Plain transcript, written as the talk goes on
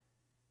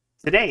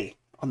Today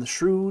on the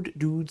Shrewd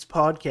Dudes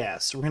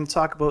podcast, we're going to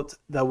talk about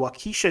the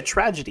Waukesha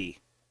tragedy.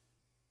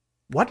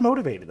 What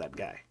motivated that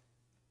guy?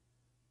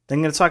 Then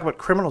I'm going to talk about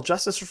criminal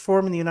justice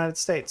reform in the United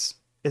States.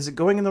 Is it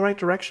going in the right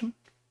direction?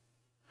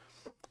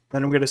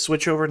 Then we're going to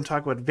switch over and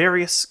talk about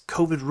various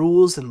COVID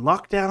rules and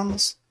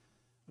lockdowns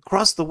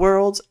across the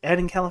world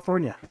and in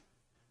California.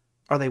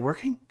 Are they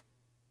working?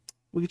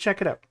 We can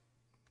check it out.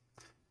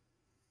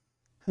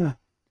 And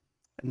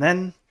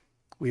then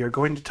we are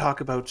going to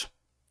talk about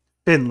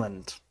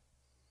Finland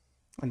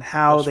and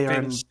how Those they are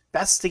Finns.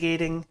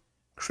 investigating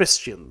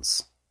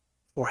Christians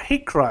for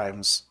hate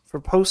crimes for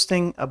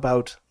posting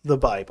about the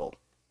Bible.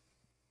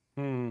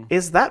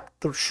 Is that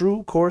the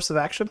true course of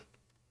action?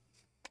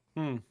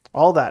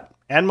 All that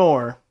and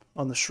more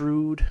on the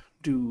Shrewd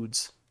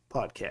Dudes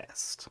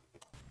podcast.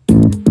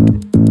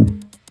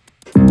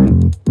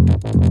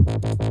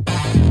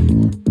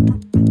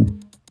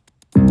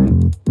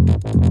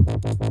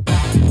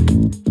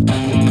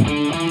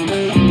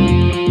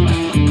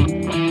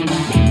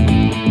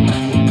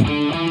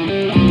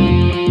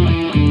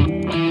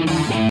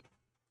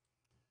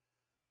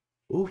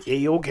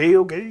 Okay.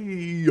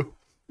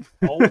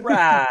 All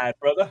right,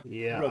 brother.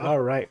 Yeah, Brother. all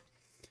right.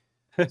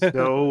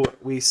 So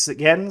we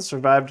again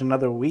survived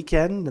another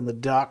weekend in the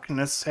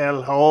darkness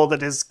hellhole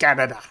that is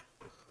Canada.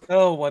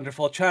 Oh,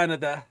 wonderful.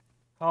 Canada.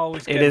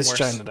 Always It getting is worse.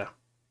 Canada.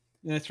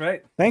 That's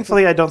right.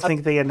 Thankfully, I don't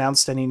think they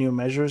announced any new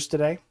measures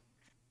today.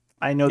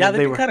 I know Yeah, that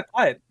they've been kind of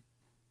quiet.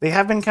 they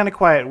have been kind of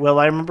quiet. Well,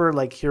 I remember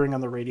hearing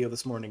on the radio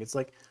this morning. It's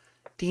like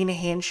Dina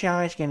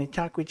Henshaw is going to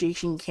talk with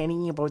Jason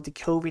Kenney about the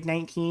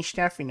COVID-19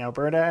 stuff in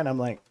Alberta, and I'm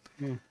like,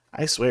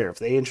 I swear, if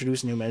they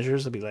introduce new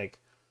measures, I'll be like,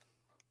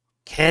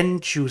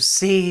 can't you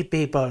see,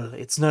 people?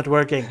 It's not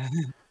working.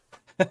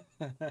 It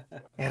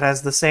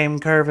has the same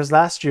curve as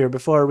last year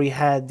before we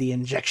had the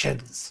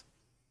injections.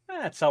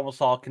 It's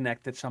almost all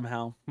connected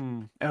somehow.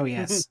 Oh,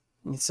 yes.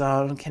 It's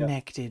all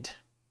connected.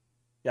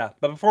 Yeah,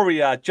 but before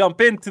we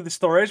jump into the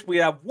stories, we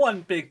have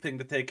one big thing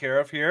to take care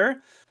of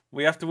here.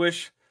 We have to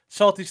wish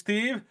Salty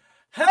Steve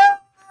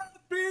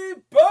happy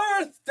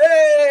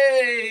birthday!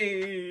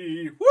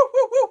 Woo,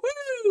 woo, woo,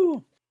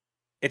 woo!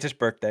 It's his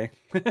birthday.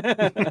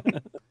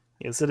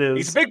 Yes, it is.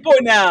 He's a big boy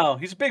now.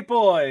 He's a big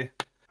boy.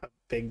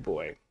 Big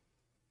boy.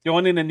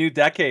 Joining a new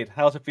decade.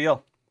 How's it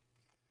feel?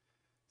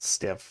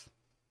 Stiff.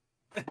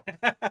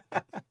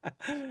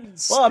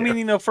 Well, I mean,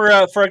 you know, for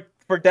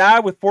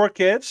dad with 4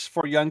 kids,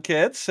 4 young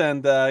kids,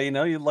 and you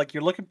know, you're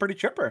looking pretty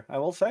chipper. I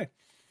will say,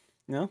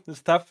 you know,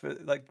 it's tough.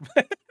 Like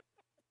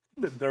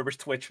the nervous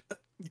twitch.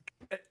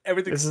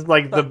 Everything. This is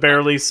like the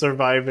barely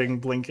surviving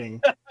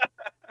blinking.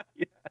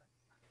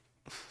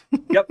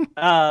 Yep.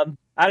 I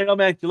don't know,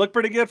 man. You look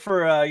pretty good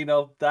for you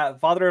know, that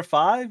father of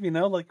 5. You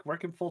know, like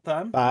working full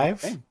time.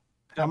 5? Hey,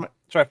 How mu-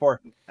 try 4.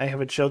 I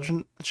have a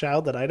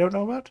child that I don't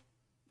know about?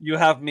 You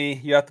have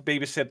me. You have to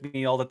babysit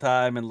me all the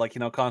time, and like, you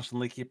know,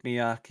 constantly keep me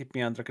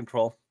under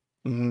control.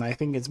 I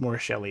think it's more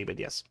Shelly, but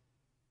yes.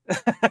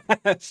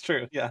 That's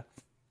true. Yeah,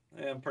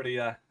 I'm pretty.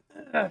 I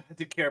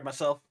take care of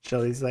myself.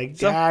 Shelly's like,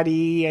 So-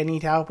 Daddy, I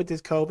need help with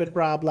this COVID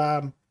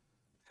problem.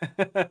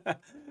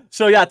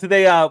 So yeah,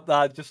 today,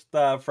 just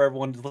for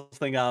everyone who's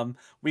listening,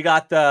 we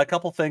got a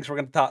couple things we're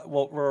gonna talk.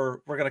 Well,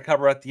 we're gonna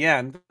cover at the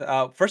end.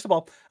 First of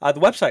all, the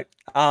website.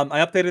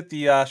 I updated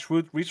the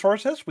Shrewd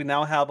resources. We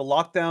now have a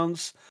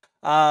lockdowns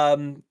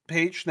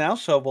page now,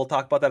 so we'll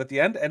talk about that at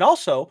the end. And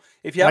also,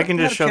 if you I haven't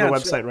can just had show a the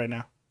chance, website right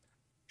now.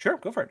 sure,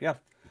 go for it. Yeah.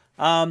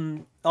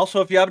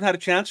 Also, if you haven't had a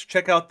chance,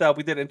 check out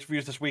we did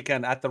interviews this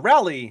weekend at the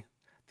rally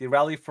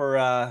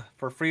for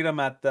freedom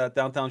at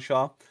downtown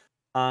Shaw,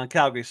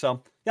 Calgary.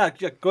 So yeah,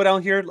 go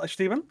down here,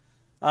 Stephen.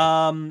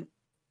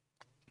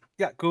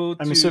 Yeah, go.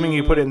 I'm assuming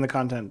you put it in the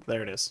content.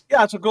 There it is.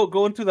 Yeah, so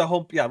go into the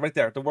home. Yeah, right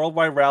there, the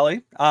Worldwide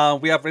Rally.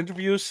 We have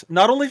interviews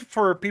not only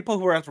for people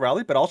who are at the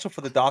rally, but also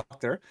for the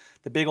doctor,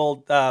 the big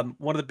old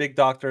one of the big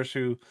doctors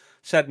who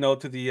said no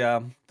to the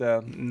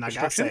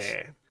restrictions.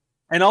 Nagase.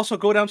 And also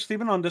go down,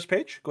 Stephen, on this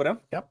page. Go down.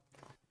 Yep.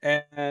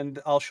 And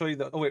I'll show you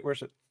the. Oh wait,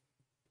 where's it?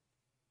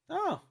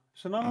 Oh,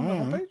 so not on the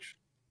Mhm. homepage.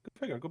 Good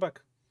figure. Go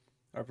back.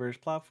 Our various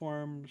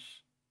platforms.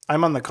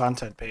 I'm on the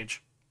content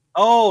page.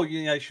 Oh,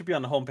 yeah, it should be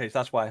on the homepage.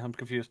 That's why I'm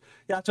confused.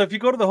 Yeah, so if you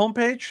go to the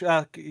homepage,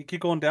 keep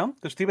going down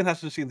because Stephen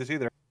hasn't seen this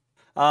either.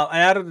 I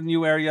added a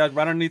new area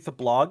right underneath the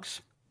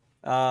blogs.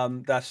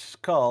 That's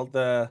called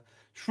the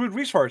Shrewd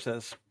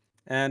Resources,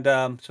 and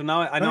so now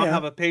I now yeah.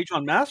 have a page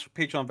on masks,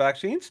 page on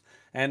vaccines,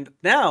 and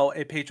now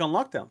a page on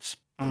lockdowns.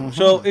 Mhm.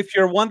 So if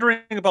you're wondering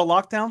about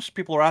lockdowns,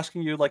 people are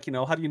asking you, like, you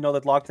know, how do you know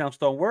that lockdowns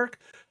don't work?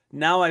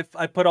 Now I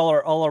put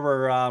all of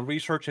our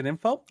research and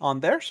info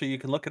on there, so you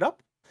can look it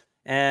up,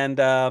 and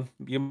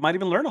you might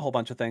even learn a whole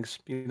bunch of things.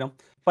 You know,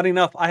 funny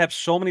enough, I have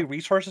so many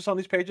resources on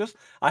these pages.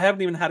 I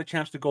haven't even had a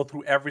chance to go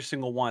through every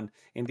single one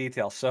in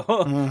detail. So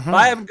if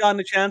I haven't gotten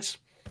a chance,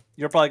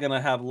 you're probably gonna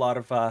have a lot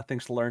of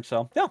things to learn.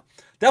 So yeah,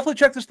 definitely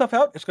check this stuff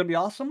out. It's gonna be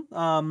awesome.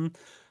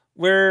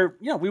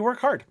 We work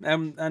hard,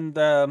 and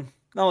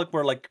not like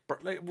we're like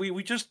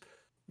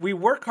we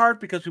work hard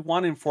because we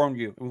want to inform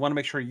you. We want to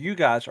make sure you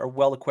guys are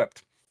well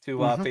equipped.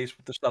 to face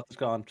with the stuff that's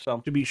gone. So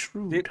To be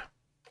shrewd.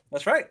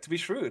 that's right, to be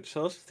shrewd.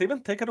 So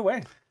Stephen, take it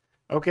away.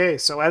 Okay,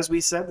 so as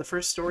we said, the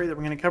first story that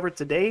we're going to cover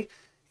today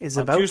is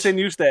On about Tuesday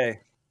News Day.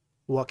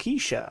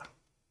 Waukesha.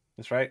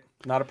 That's right.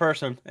 Not a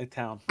person, a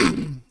town.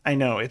 I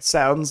know, it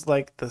sounds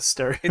like the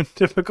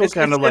stereotypical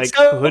kind of like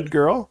so, hood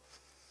girl.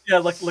 Yeah,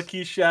 like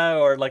Lakeisha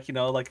or like, you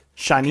know, like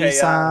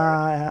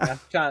Shanisa.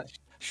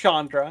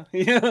 Chandra.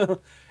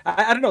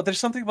 I don't know. There's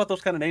something about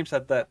those kind of names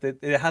that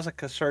it has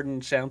like a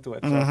certain sound to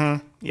it.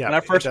 So. Yeah, when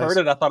I first heard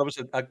it, I thought it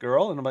was a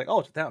girl, and I'm like,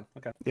 oh, it's a town.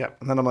 Okay. Yeah,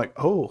 and then I'm like,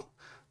 oh,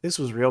 this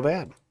was real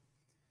bad.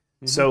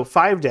 So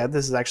 5 dead.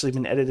 This has actually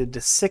been edited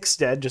to 6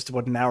 dead just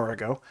about an hour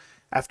ago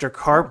after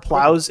car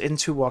plows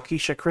into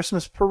Waukesha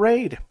Christmas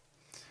parade.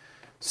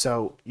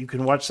 So you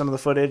can watch some of the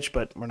footage,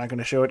 but we're not going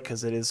to show it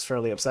because it is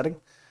fairly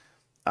upsetting.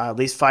 At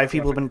least 5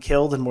 people have been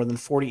killed and more than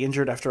 40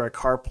 injured after a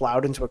car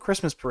plowed into a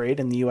Christmas parade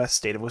in the U.S.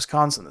 state of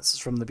Wisconsin. This is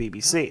from the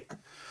BBC.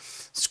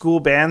 School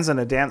bands and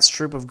a dance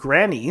troupe of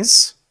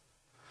grannies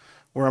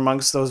were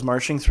amongst those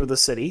marching through the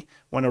city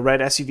when a red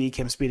SUV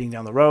came speeding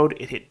down the road.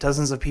 It hit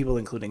dozens of people,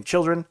 including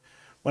children.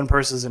 One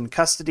person is in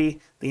custody.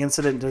 The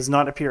incident does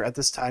not appear at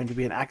this time to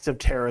be an act of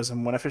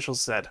terrorism, one official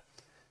said.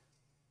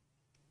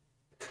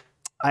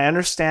 I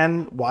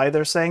understand why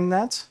they're saying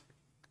that,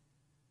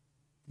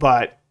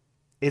 but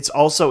it's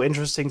also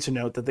interesting to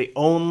note that they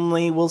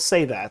only will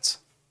say that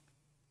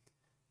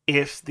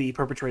if the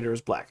perpetrator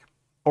is black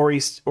or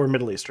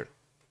Middle Eastern.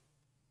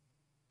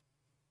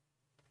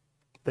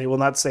 They will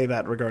not say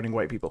that regarding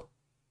white people.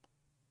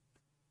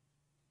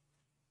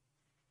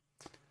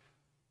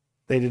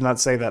 They did not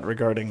say that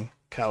regarding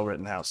Kyle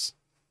Rittenhouse.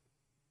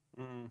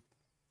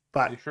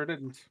 But you sure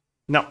didn't.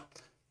 No.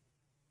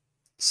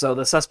 So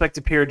the suspect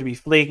appeared to be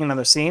fleeing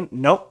another scene.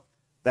 Nope.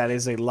 That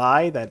is a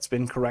lie that's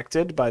been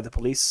corrected by the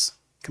police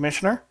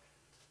commissioner.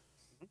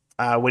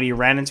 When he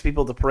ran into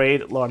people at the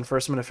parade, law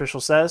enforcement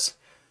official says.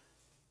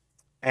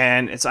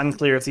 And it's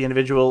unclear if the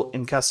individual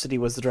in custody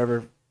was the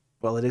driver.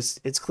 Well,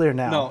 it's clear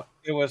now. No,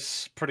 it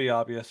was pretty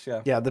obvious,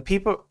 yeah. Yeah, the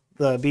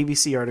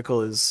BBC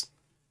article is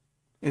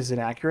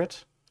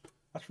inaccurate.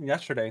 That's from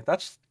yesterday.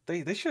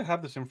 They should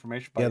have this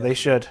information by Yeah, they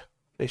should.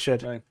 They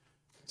should. Right.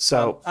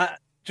 So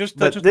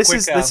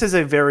this is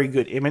a very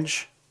good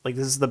image. Like,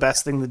 this is the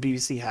best thing the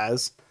BBC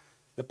has.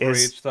 The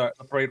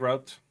parade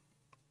route.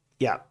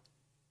 Yeah.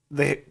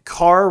 The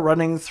car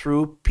running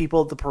through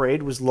people at the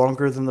parade was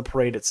longer than the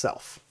parade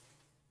itself.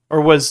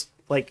 Or was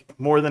like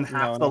more than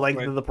half the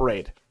length of the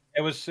parade.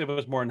 It was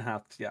more than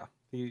half, yeah.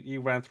 He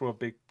ran through a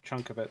big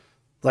chunk of it.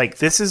 Like,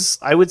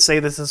 I would say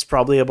this is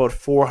probably about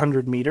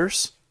 400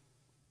 meters.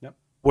 Yep.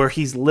 Where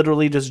he's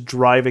literally just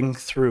driving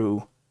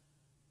through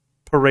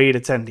parade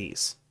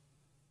attendees.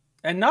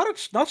 And not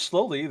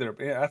slowly either.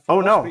 At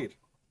full no. Speed.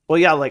 Well,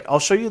 yeah, like, I'll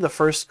show you the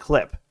first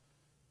clip.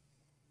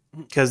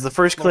 Because the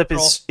first clip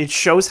it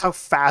shows how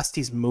fast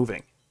he's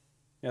moving.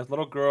 Yeah,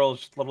 little girl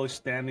is literally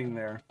standing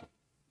there.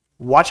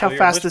 Watch how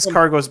fast this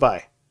car goes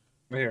by.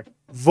 Right here.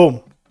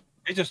 Boom.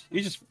 He just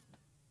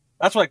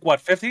that's like what,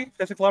 50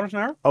 kilometers an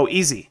hour? Oh,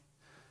 easy.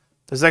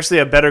 There's actually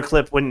a better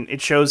clip when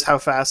it shows how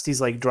fast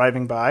he's like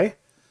driving by.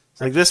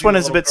 So, like, this one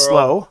is a bit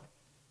slow.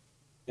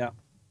 Yeah.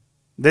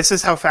 This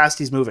is how fast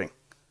he's moving.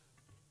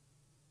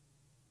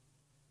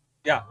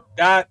 Yeah.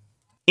 That's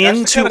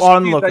into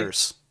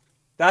onlookers.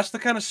 That's the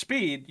kind of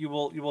speed you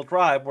will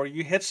drive where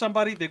you hit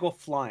somebody, they go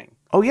flying.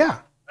 Oh yeah.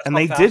 And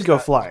they did go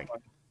flying.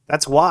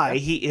 That's why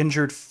he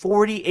injured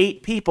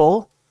 48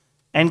 people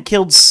and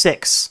killed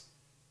 6.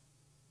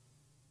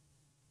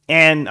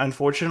 And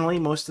unfortunately,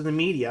 most of the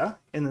media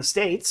in the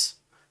States,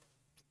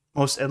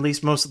 most of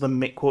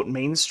the quote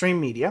mainstream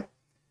media,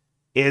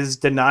 is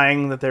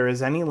denying that there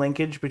is any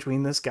linkage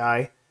between this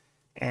guy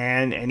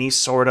and any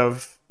sort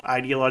of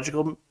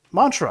ideological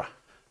mantra.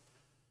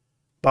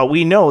 But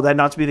we know that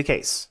not to be the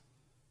case.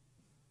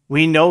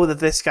 We know that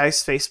this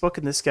guy's Facebook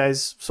and this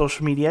guy's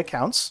social media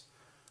accounts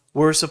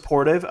were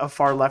supportive of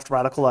far-left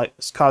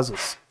radicalized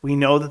causes. We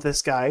know that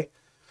this guy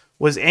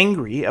was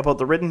angry about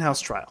the Rittenhouse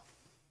trial.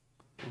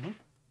 Mm-hmm.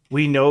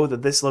 We know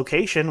that this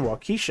location,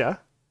 Waukesha,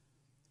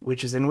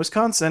 which is in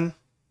Wisconsin,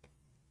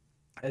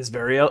 is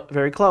very,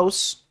 very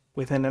close,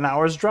 within an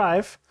hour's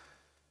drive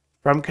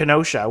from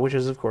Kenosha, which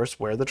is, of course,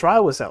 where the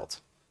trial was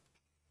held.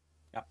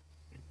 Yeah.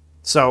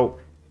 So,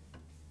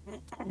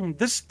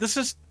 this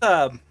is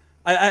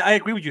I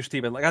agree with you,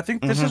 Stephen. Like, I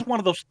think this is one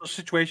of those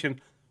situations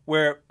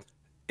where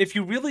if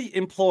you really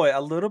employ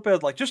a little bit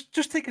of, like, just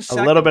take a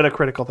second. A little bit of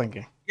critical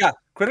thinking. Yeah,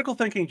 critical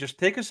thinking. Just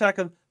take a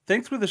second,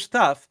 think through the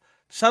stuff.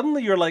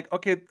 Suddenly you're like,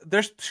 okay,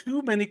 there's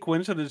too many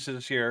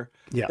coincidences here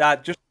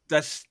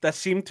that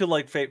seem to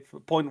like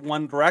point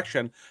one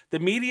direction. The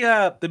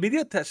media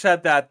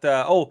said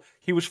that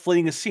he was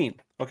fleeing a scene.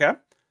 Okay.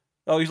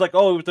 Oh, he's like,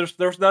 oh, there's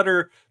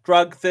another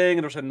drug thing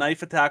and there's a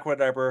knife attack, or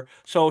whatever.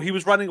 So he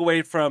was running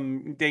away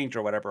from danger,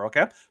 or whatever.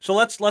 Okay. So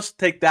let's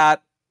take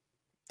that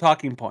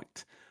talking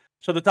point.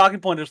 So the talking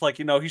point is like,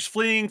 he's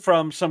fleeing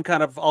from some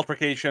kind of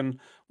altercation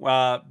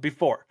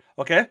before.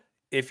 Okay.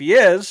 If he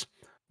is,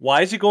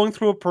 why is he going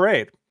through a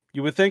parade?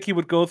 You would think he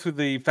would go through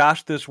the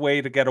fastest way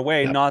to get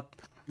away, not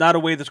not a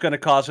way that's going to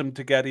cause him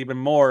to get even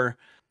more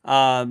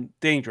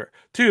danger.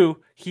 2,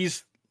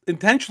 he's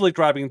intentionally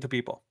driving into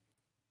people.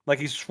 Like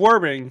he's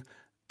swerving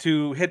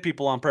to hit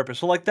people on purpose.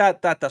 So like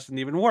that doesn't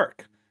even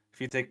work.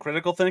 If you take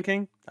critical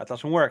thinking, that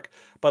doesn't work.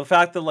 But the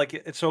fact that like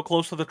it's so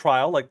close to the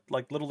trial, like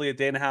literally a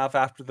day and a half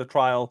after the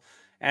trial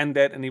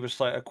ended and he was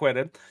like,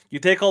 acquitted, you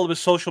take all of his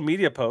social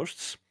media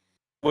posts,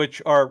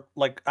 which are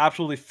like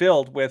absolutely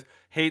filled with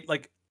hate,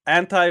 like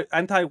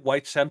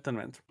anti-white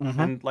sentiment,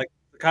 and like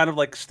kind of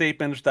like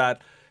statements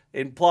that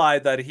imply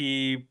that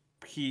he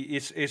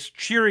is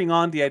cheering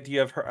on the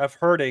idea of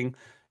hurting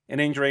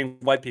and injuring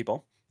white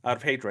people out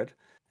of hatred.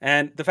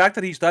 And the fact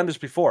that he's done this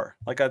before,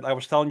 like I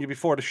was telling you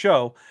before the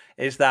show,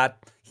 is that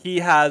he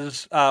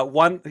has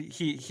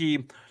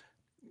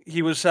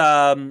he was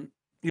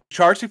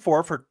charged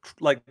before for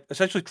like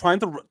essentially trying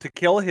to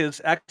kill his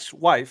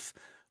ex-wife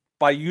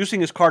by using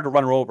his car to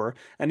run her over,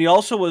 and he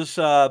also was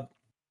got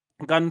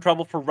in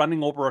trouble for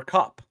running over a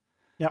cop.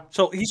 Yeah.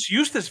 So he's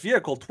used this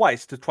vehicle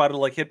twice to try to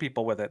like hit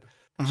people with it.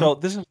 So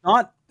this is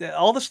not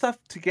all the stuff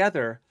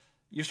together.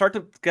 You start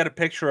to get a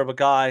picture of a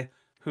guy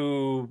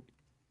who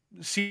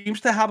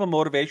seems to have a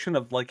motivation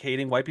of like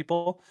hating white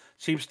people,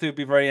 seems to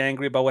be very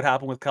angry about what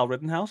happened with Kyle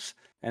Rittenhouse,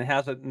 and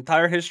has an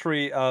entire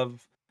history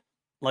of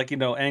like,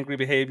 angry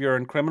behavior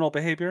and criminal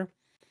behavior.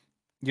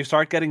 You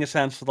start getting a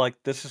sense of like,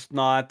 this is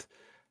not,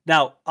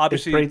 now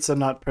obviously it paints a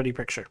not pretty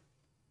picture.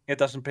 It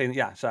doesn't paint,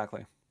 yeah,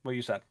 exactly what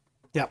you said.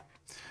 Yeah.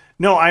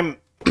 No, I'm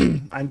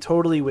I'm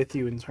totally with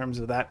you in terms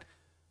of that.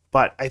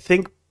 But I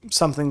think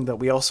something that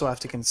we also have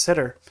to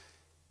consider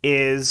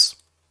is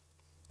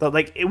that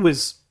like it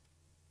was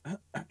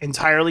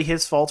entirely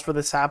his fault for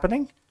this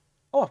happening.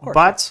 Oh, of course.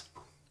 But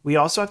we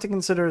also have to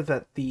consider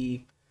that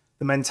the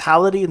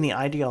mentality and the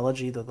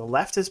ideology that the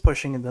left is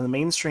pushing and the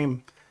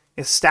mainstream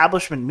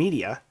establishment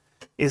media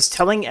is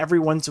telling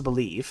everyone to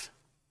believe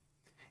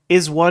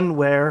is one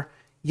where,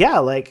 yeah,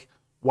 like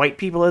white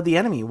people are the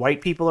enemy.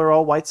 White people are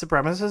all white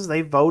supremacists.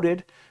 They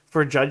voted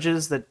for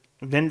judges that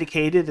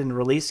vindicated and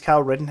released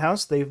Kyle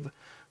Rittenhouse. They've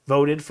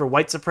voted for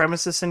white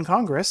supremacists in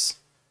Congress.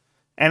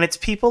 And it's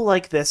people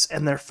like this,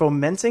 and they're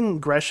fomenting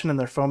aggression, and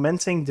they're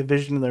fomenting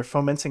division, and they're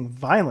fomenting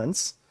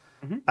violence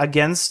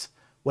against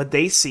what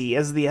they see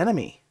as the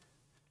enemy.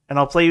 And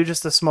I'll play you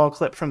just a small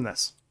clip from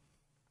this.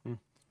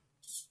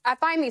 I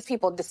find these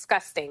people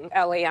disgusting,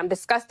 Ellie. I'm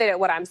disgusted at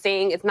what I'm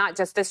seeing. It's not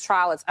just this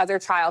trial, it's other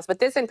trials. But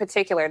this in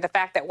particular, the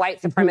fact that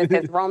white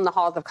supremacists roam the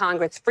halls of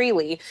Congress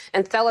freely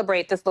and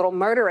celebrate this little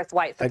murderous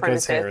white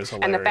supremacist,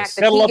 and the fact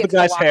that he gets to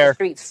walk the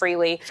streets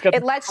freely,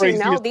 it lets you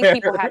know these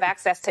people have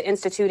access to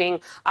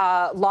instituting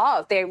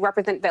laws. They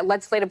represent the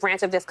legislative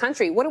branch of this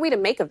country. What are we to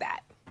make of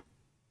that?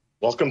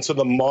 Welcome to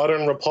the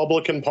modern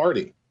Republican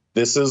Party.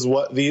 This is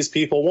what these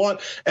people want,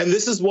 and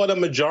this is what a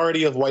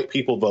majority of white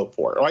people vote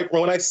for. Right?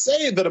 When I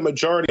say that a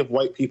majority of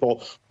white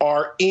people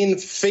are in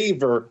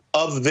favor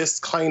of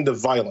this kind of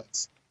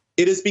violence,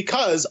 it is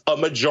because a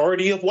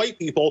majority of white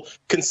people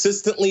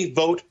consistently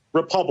vote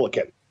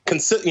Republican.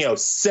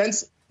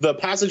 Since the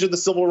passage of the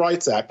Civil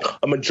Rights Act,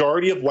 a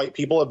majority of white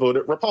people have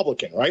voted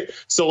Republican, right?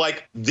 So,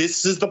 like,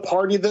 this is the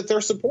party that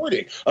they're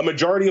supporting. A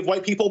majority of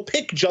white people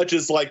pick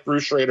judges like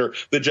Bruce Schrader,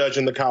 the judge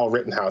in the Kyle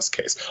Rittenhouse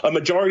case. A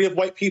majority of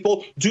white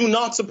people do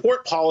not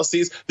support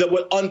policies that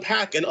would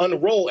unpack and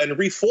unroll and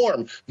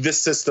reform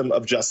this system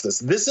of justice.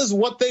 This is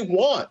what they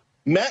want.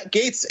 Matt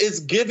Gaetz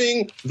is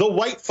giving the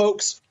white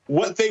folks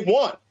what they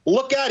want.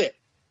 Look at it.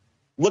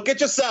 Look at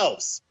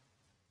yourselves.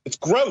 It's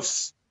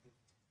gross.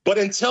 But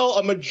until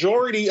a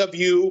majority of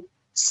you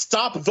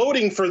stop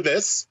voting for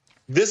this,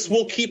 this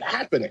will keep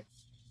happening.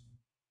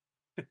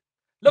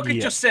 Look at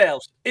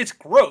yourselves. It's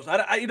gross.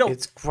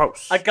 It's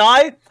gross. A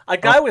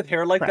guy with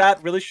hair like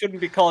that really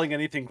shouldn't be calling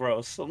anything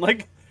gross. I'm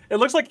like, it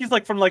looks like he's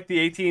like from like the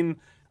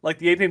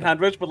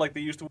 1800s, but like they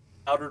used to wear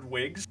powdered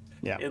wigs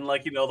in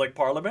like like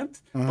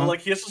Parliament. But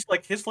like his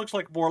looks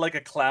like more like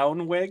a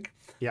clown wig.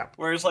 Yeah.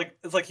 Whereas like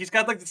it's like he's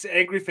got like this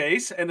angry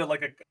face and then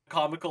like a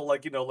comical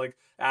like like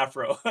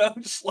afro.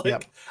 I'm just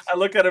like I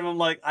look at him. I'm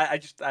like I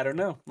don't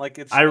know. Like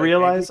it's. I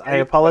realize. I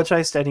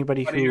apologize to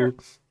anybody who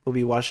will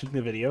be watching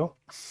the video.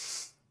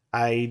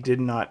 I did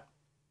not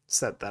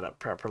set that up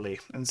properly,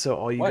 and so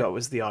all you got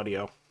was the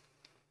audio.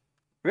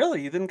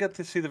 Really, you didn't get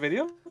to see the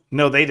video?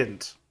 No, they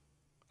didn't.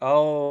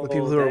 Oh, the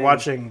people who were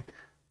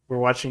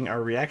watching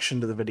our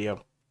reaction to the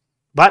video.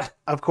 But,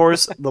 of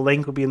course, the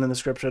link will be in the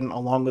description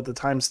along with the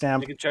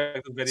timestamp. You can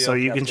check the video. So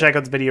you can check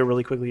out the video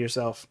really quickly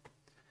yourself.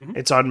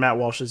 It's on Matt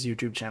Walsh's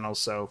YouTube channel,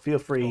 so feel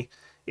free.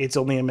 It's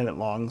only a minute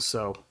long,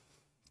 so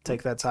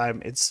take that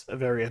time. It's a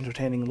very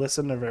entertaining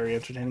listen, a very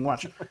entertaining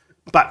watch.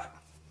 But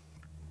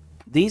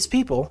these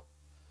people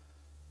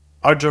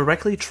are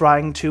directly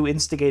trying to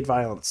instigate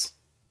violence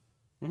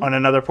on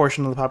another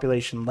portion of the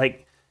population.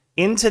 Like,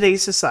 in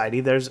today's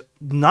society, there's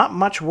not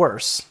much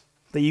worse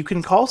that you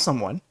can call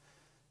someone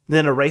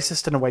than a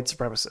racist and a white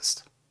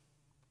supremacist.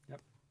 Yep.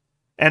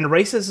 And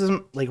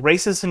racism, like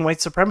racist and white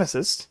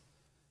supremacists,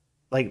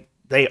 like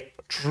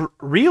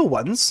real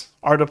ones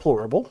are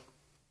deplorable,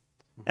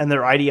 and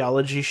their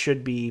ideology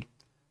should be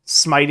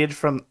smitten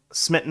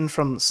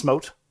from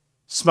smote.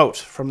 smote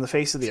from the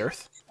face of the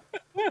earth.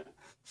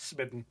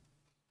 Smitten.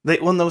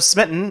 No,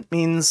 smitten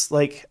means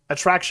like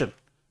attraction.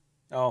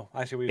 Oh,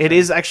 I see what you're It saying.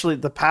 is actually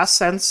the past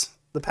tense.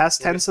 The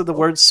past tense of the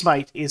word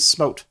smite is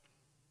smote.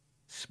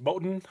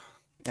 Smoten.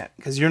 Yeah,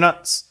 because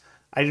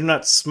I do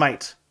not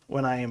smite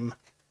when I am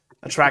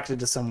attracted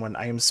to someone.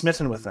 I am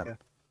smitten with them.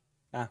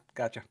 Ah,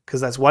 gotcha. Because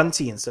that's one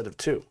T instead of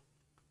two.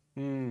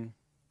 Hmm.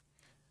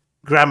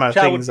 Grammar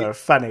Chad things are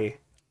funny.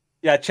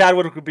 Yeah, Chad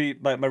would be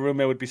my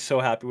roommate would be so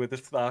happy with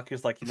this talk.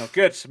 He's like,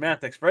 good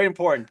semantics, very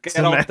important. Get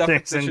all the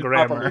Semantics and definitions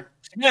grammar. properly.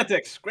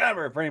 Semantics,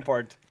 grammar, very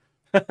important.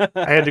 I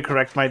had to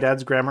correct my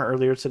dad's grammar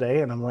earlier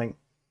today, and I'm like,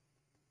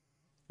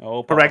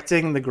 Oh, Paul.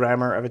 correcting the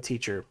grammar of a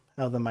teacher.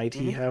 How the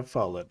mighty have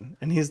fallen.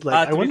 And he's like,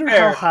 I To be wonder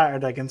fair- how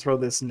hard I can throw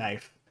this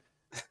knife.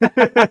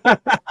 And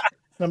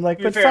I'm like,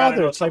 To be but fair, I don't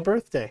father, know, it's my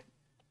birthday.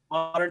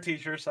 Modern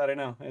teachers, I don't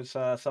know. It's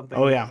something.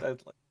 Oh, yeah.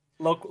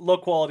 Low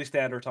quality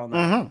standards on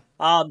that.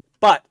 Mhm.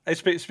 But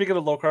speaking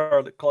of low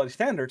quality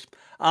standards,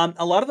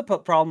 a lot of the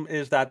problem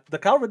is that the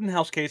Kyle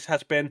Rittenhouse case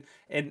has been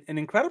an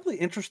incredibly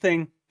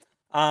interesting,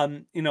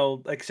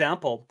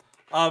 example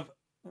of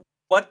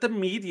what the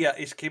media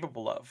is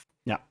capable of.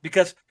 Yeah.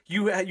 Because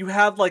you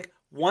have like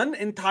one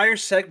entire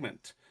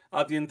segment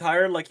of the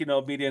entire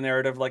media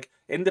narrative, like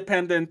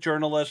independent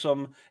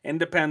journalism,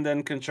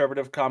 independent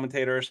conservative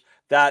commentators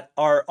that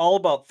are all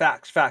about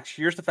facts.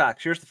 Here's the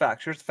facts. Here's the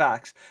facts. Here's the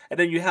facts. And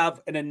then you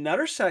have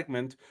another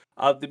segment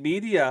of the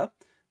media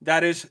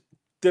that is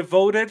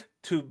devoted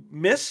to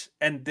mis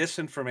and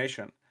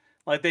disinformation.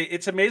 Like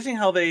it's amazing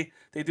how they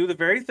do the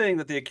very thing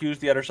that they accuse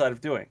the other side of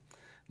doing.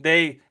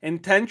 They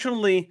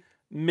intentionally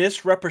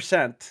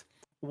misrepresent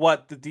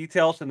what the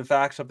details and the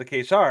facts of the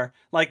case are.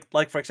 Like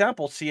for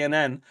example,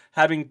 CNN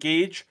having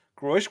Gage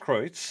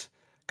Grosskreutz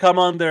come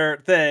on their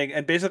thing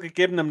and basically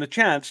giving them the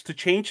chance to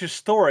change his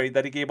story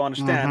that he gave on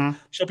his stand,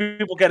 so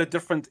people get a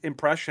different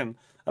impression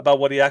about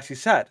what he actually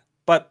said.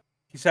 But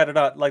he said it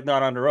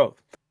not under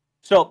oath.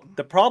 So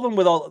the problem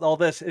with all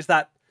this is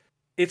that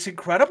it's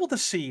incredible to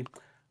see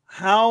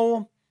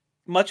how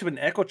much of an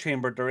echo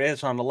chamber there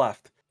is on the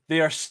left. They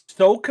are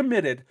so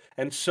committed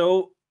and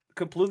so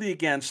completely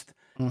against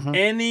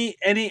any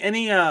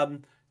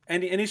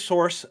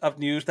source of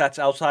news that's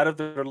outside of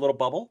their little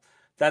bubble,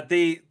 that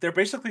they're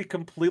basically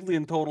completely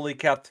and totally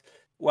kept,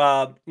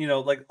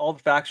 like all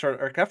the facts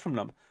are kept from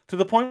them, to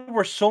the point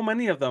where so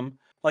many of them,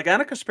 like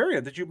Anna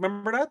Kasparian, did you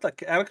remember that?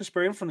 Like Anna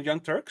Kasparian from the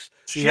Young Turks?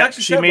 She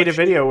made a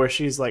video where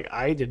she's like,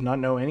 I did not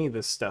know any of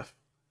this stuff.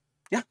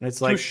 Yeah, and it's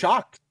she like, was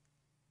shocked.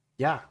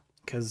 Yeah,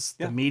 because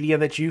the media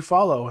that you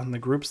follow and the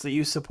groups that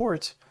you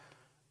support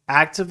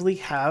actively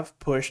have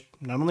pushed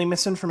not only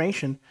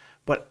misinformation,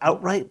 but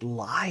outright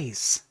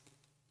lies.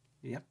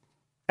 Yep.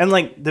 And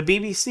like the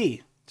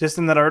BBC, just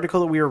in that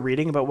article that we were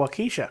reading about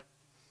Waukesha,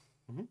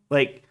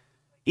 like,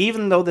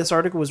 even though this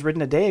article was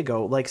written a day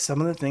ago, like some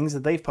of the things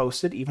that they've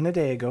posted even a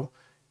day ago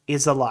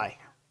is a lie.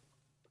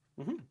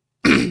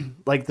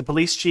 Like the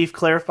police chief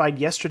clarified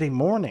yesterday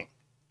morning,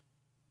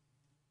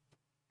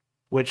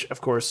 which of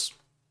course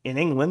in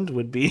England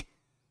would be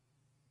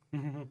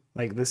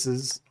like,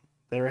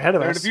 they're ahead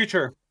of us. They're in the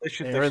future. They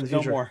should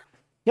know more.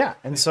 Yeah,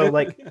 and so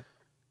like,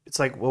 it's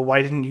like, well,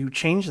 why didn't you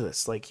change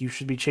this? Like, you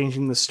should be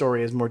changing the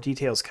story as more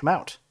details come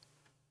out.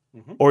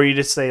 Or you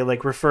just say,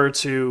 like, refer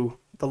to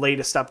the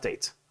latest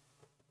update.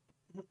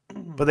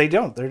 But they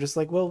don't. They're just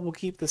like, well, we'll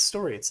keep this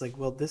story. It's like,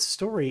 well, this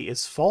story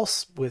is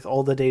false with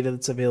all the data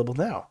that's available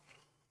now.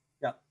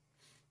 Yeah.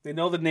 They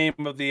know the name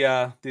of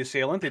the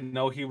assailant. They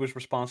know he was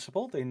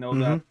responsible. They know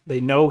that.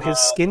 They know his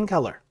skin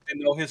color. They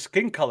know his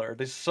skin color.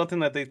 This is something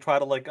that they try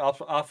to like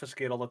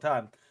obfuscate all the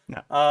time.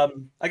 Yeah.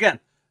 Again,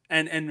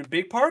 and a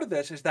big part of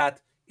this is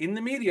that in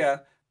the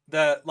media,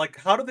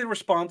 how do they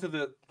respond to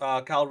the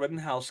Kyle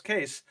Rittenhouse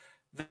case?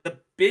 The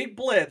big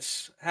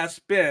blitz has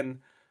been,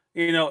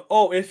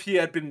 if he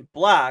had been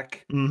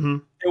black,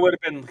 he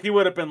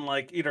would have been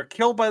like either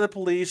killed by the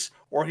police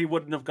or he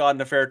wouldn't have gotten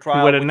a fair trial.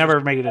 He would have never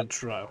made a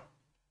trial.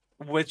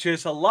 Which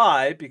is a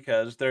lie,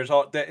 because there's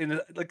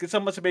it's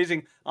almost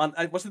amazing.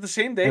 Was it the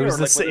same day?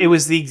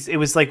 It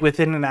was like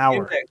within an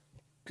hour.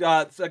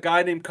 A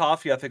guy named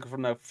Coffey, I think,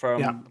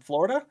 from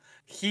Florida,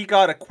 he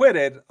got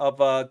acquitted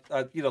of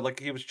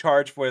he was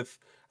charged with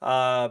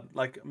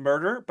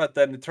murder, but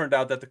then it turned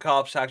out that the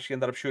cops actually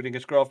ended up shooting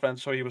his girlfriend,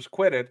 so he was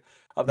acquitted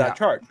of that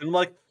charge. And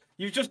like,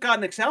 you've just got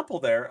an example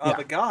there of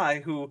a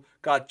guy who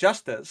got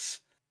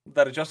justice,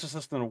 that a justice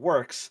system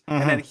works,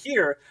 and then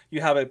here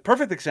you have a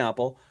perfect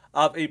example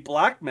of a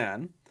black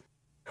man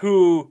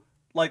who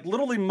like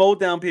literally mowed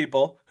down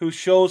people, who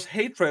shows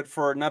hatred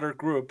for another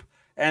group,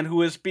 and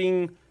who is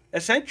being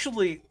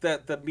essentially,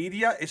 the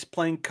media is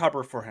playing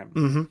cover for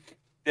him.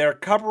 They're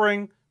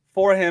covering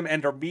for him,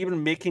 and they're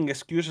even making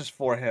excuses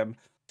for him.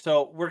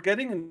 So we're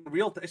getting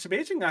it's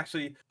amazing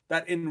actually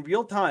that in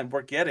real time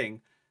we're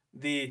getting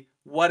the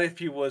what if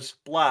he was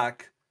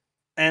black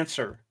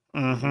answer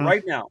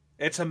right now.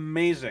 It's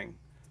amazing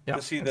to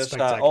see this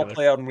all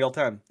play out in real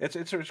time.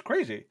 It's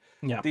crazy.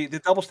 Yeah. The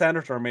double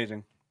standards are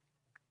amazing.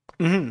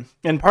 And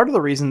part of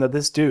the reason that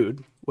this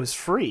dude was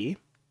free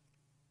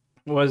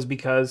was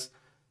because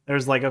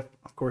There's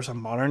of course, a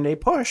modern day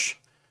push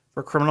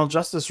for criminal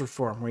justice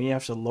reform where you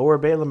have to lower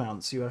bail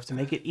amounts. You have to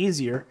make it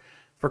easier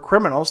for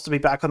criminals to be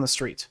back on the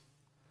street.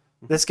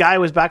 This guy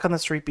was back on the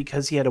street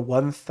because he had a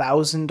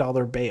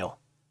 $1,000 bail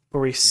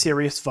for a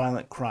serious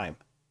violent crime.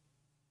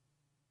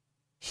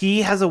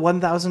 He has a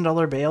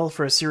 $1,000 bail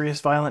for a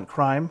serious violent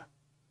crime.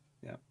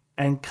 Yeah.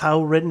 And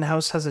Kyle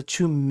Rittenhouse has a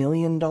 $2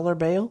 million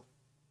bail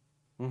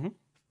Mm-hmm.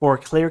 for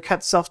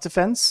clear-cut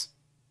self-defense.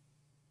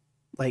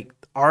 Like,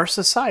 our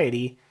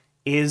society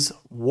is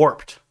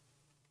warped.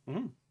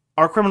 Mm-hmm.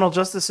 Our criminal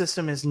justice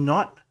system is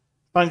not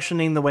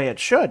functioning the way it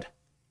should.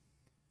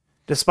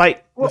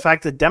 Despite the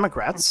fact that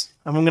Democrats,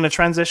 and I'm going to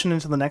transition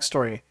into the next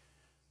story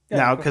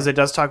now because it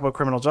does talk about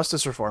criminal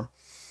justice reform.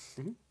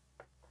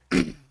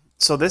 Mm-hmm.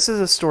 So this is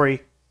a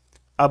story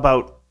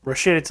about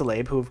Rashida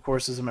Tlaib, who of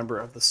course is a member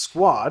of the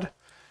Squad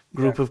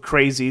group of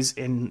crazies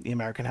in the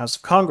American House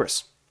of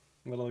Congress.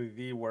 Literally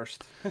the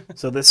worst.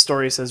 So this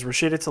story says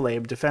Rashida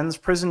Tlaib defends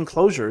prison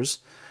closures,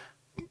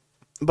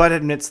 but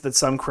admits that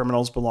some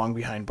criminals belong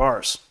behind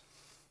bars.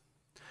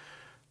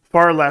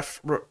 Far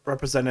left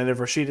Representative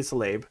Rashida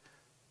Tlaib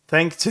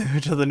thanked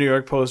to the New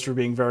York Post for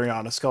being very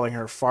honest, calling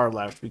her far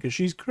left because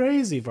she's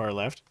crazy far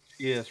left.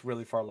 She is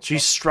really far left. She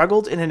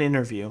struggled in an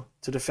interview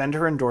to defend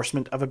her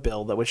endorsement of a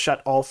bill that would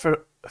shut all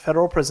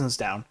federal prisons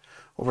down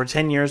over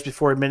 10 years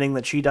before admitting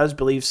that she does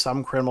believe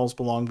some criminals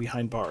belong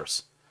behind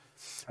bars.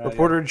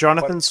 Reporter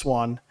Jonathan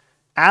Swan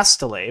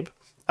asked Tlaib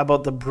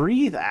about the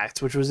Breathe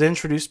Act, which was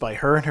introduced by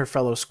her and her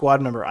fellow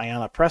Squad member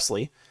Ayanna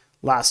Pressley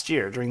last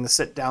year during the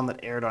sit-down that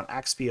aired on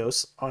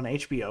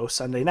HBO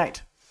Sunday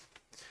night.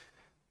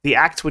 The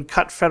act would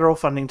cut federal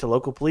funding to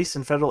local police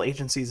and federal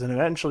agencies and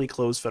eventually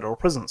close federal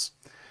prisons.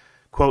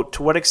 Quote,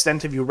 to what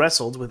extent have you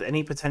wrestled with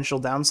any potential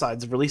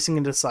downsides of releasing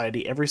into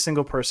society every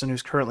single person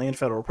who's currently in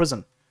federal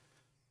prison?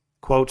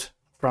 Quote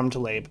from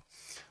Tlaib,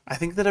 I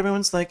think that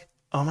everyone's like,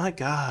 oh my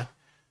God,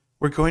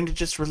 we're going to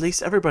just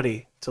release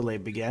everybody,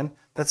 Tlaib began.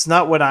 That's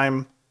not what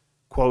I'm,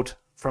 quote,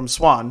 from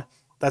Swan.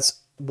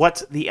 That's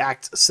what the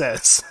act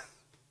says,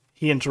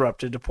 he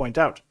interrupted to point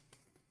out.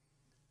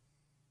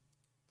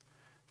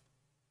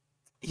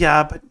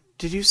 Yeah, but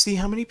did you see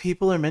how many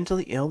people are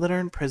mentally ill that are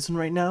in prison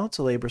right now?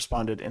 Tlaib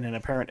responded in an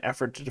apparent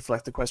effort to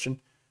deflect the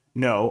question.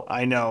 No,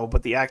 I know,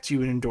 but the act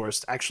you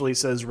endorsed actually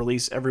says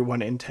release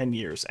everyone in 10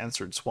 years,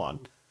 answered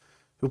Swan,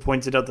 who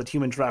pointed out that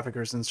human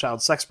traffickers and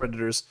child sex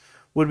predators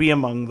would be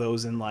among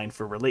those in line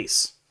for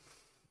release.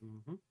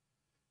 Mm-hmm.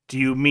 Do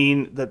you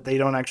mean that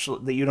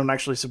you don't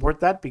actually support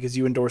that because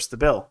you endorsed the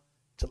bill?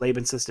 Tlaib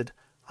insisted.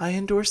 I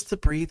endorsed the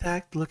Breathe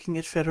Act, looking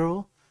at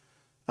federal,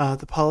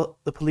 the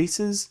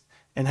polices,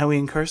 and how we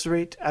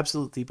incarcerate.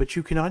 Absolutely, but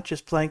you cannot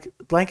just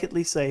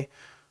blanketly say,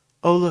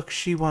 "Oh look,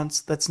 she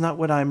wants." That's not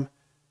what I'm.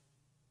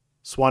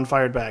 Swan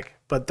fired back,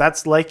 but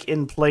that's like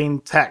in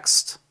plain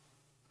text.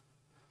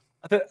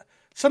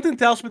 Something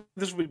tells me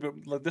this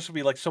would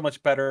be like so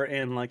much better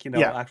in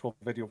actual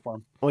video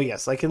form. Well,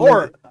 yes, I can.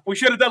 Or we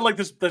should have done like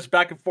this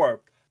back and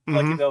forth, what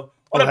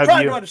I'm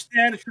trying to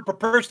understand is super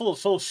personal,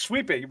 so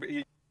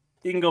sweeping.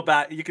 You can go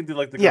back. You can do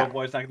like the girl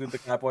voice. I can do the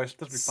cat voice.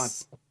 This would be fun.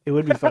 It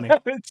would be funny.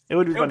 It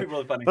would be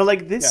really funny. But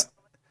like this,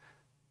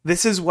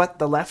 this is what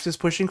the left is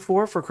pushing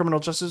for criminal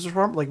justice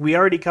reform. Like we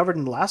already covered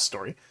in the last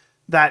story,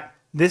 that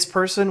this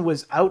person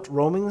was out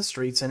roaming the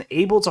streets and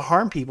able to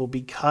harm people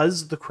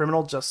because the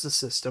criminal justice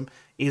system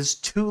is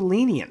too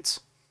lenient.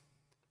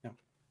 Yeah.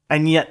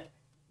 And yet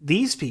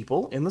these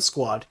people in the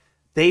Squad,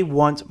 they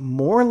want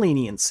more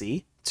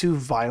leniency to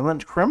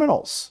violent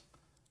criminals.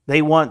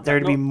 They want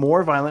there to be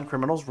more violent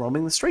criminals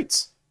roaming the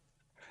streets.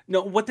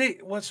 No,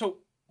 so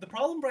the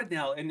problem right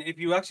now, and if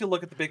you actually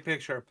look at the big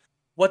picture,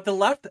 what the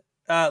left,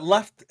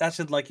 as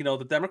in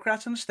the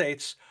Democrats in the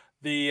States,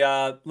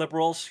 the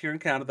liberals here in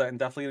Canada, and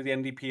definitely the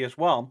NDP as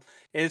well,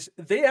 is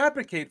they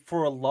advocate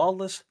for a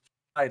lawless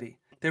society.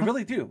 They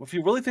really do. If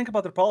you really think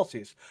about their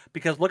policies,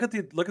 because look at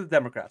the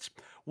Democrats.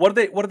 What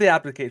do they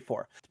advocate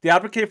for? They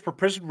advocate for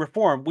prison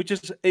reform, which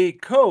is a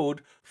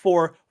code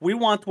for we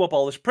want to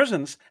abolish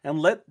prisons and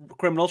let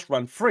criminals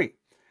run free.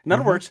 In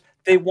other words,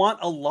 they want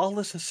a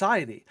lawless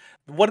society.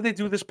 What did they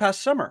do this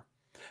past summer?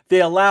 They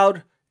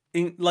allowed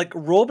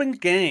roving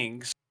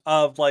gangs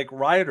of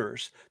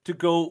rioters to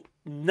go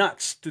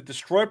nuts, to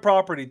destroy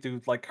property,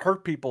 to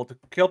hurt people, to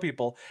kill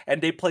people,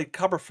 and they played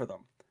cover for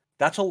them.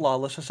 That's a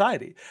lawless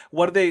society.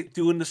 What do they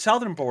do in the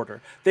southern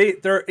border?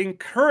 They're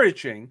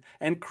encouraging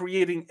and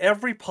creating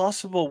every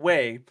possible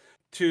way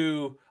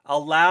to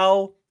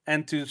allow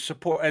and to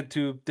support and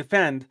to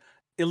defend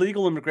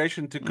illegal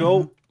immigration to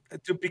go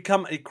to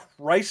become a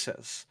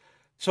crisis.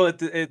 So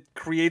it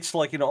creates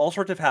all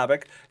sorts of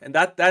havoc, and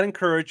that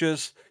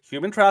encourages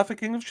human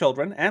trafficking of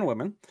children and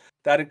women.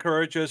 That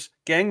encourages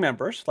gang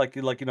members,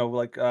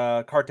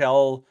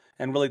 cartel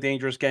and really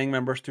dangerous gang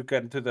members to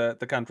get into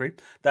the country.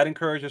 That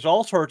encourages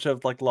all sorts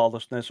of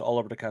lawlessness all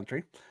over the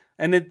country,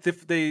 and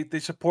they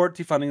support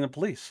defunding the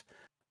police.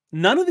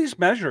 None of these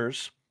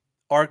measures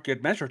are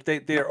good measures.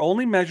 They are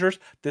only measures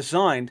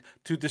designed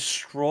to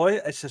destroy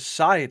a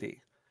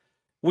society,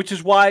 which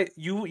is why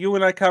you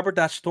and I covered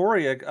that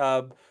story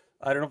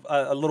I don't know,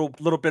 a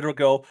little bit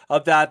ago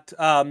of that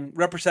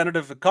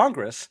representative of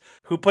Congress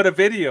who put a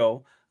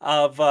video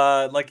of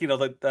like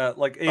like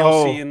AOC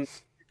Oh, and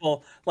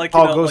people like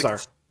Paul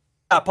Gosar.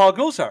 Paul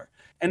Gosar.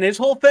 And his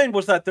whole thing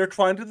was that they're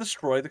trying to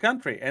destroy the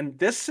country. And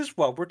this is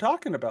what we're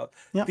talking about.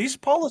 Yeah. These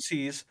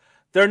policies,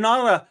 they're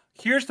not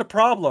here's the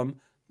problem.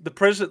 The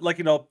prison, like,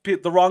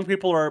 the wrong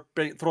people are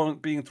being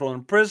thrown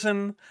in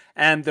prison,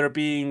 and they're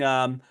being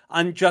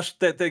unjust,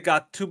 that they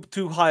got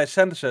too high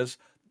sentences.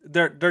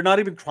 They're not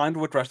even trying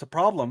to address the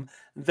problem.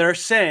 They're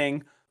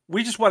saying,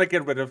 we just want to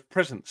get rid of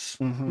prisons.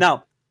 Mm-hmm.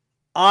 Now,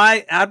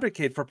 I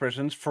advocate for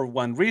prisons for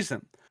one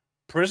reason.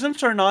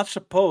 Prisons are not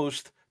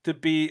supposed to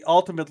be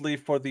ultimately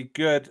for the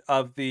good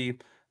of the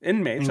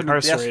inmates.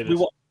 Incarcerated. I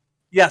mean,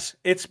 yes,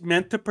 it's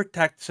meant to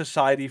protect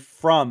society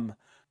from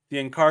the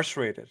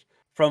incarcerated,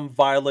 from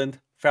violent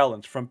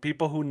felons, from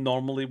people who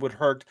normally would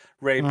hurt,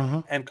 rape,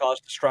 and cause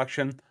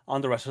destruction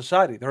on the rest of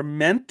society. They're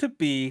meant to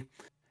be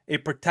a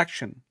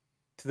protection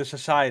to the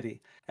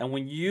society. And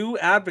when you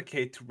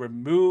advocate to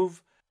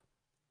remove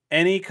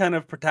any kind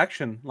of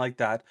protection like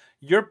that,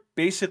 you're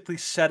basically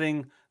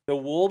setting the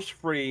wolves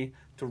free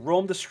to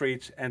roam the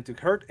streets and to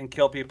hurt and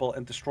kill people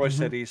and destroy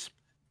cities.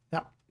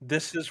 Yeah.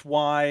 This is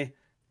why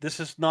this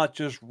is not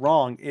just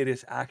wrong, it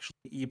is actually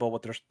evil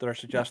what they're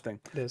suggesting.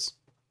 It is.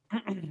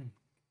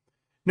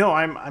 No,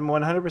 I'm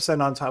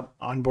 100%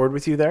 on board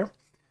with you there.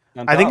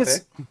 I think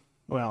it's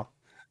well,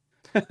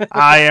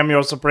 I am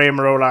your supreme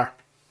ruler.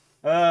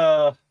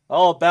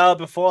 All bow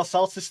before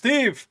Salty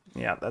Steve.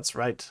 Yeah, that's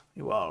right.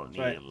 You all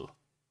kneel. Right.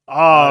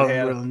 All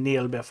Hail. will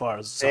kneel before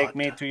Zod. Take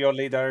me to your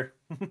leader.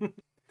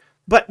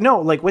 But no,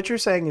 like what you're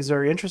saying is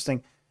very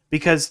interesting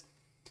because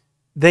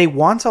they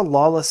want a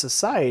lawless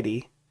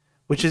society,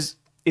 which is,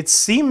 it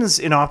seems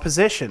in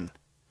opposition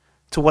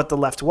to what the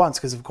left wants,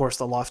 because of course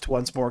the left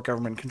wants more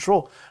government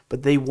control,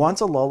 but they want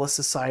a lawless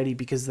society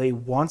because they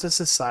want a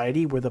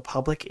society where the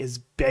public is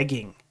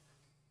begging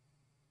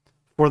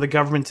for the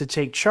government to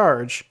take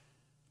charge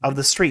of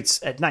the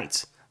streets at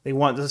night. They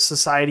want a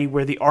society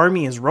where the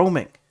army is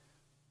roaming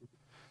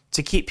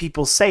to keep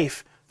people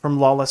safe from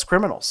lawless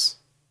criminals.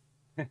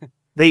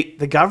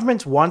 The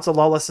government wants a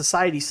lawless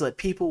society so that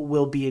people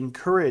will be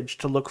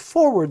encouraged to look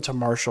forward to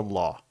martial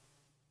law.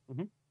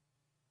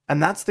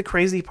 And that's the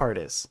crazy part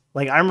is.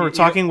 Like, I remember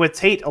talking with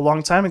Tate a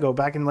long time ago,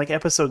 back in like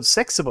episode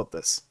 6 about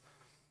this.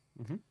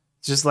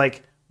 It's just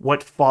like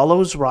what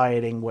follows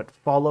rioting, what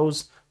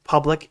follows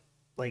public,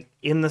 like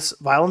in this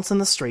violence in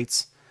the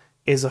streets,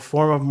 is a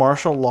form of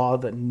martial law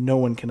that no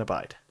one can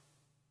abide.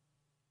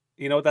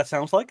 You know what that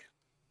sounds like?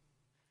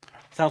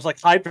 Sounds like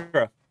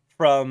Hydra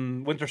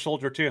from Winter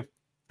Soldier 2.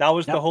 That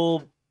was the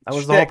whole. That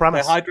was the whole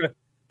premise. Hydra,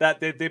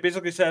 that they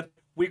basically said,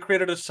 we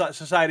created a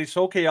society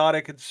so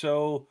chaotic and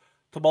so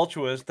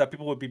tumultuous that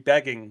people would be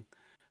begging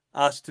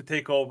us to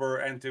take over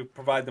and to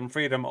provide them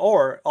freedom.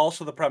 Or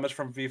also the premise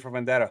from V for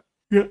Vendetta.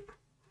 Yeah.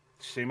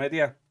 Same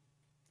idea.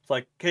 It's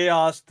like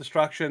chaos,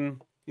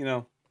 destruction,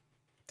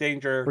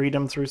 danger.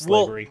 Freedom through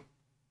slavery.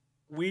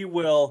 We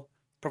will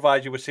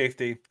provide you with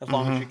safety as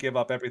long as you give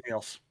up everything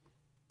else.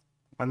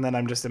 And then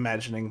I'm just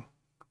imagining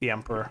the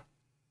Emperor.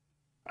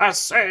 A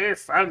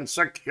safe and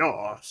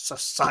secure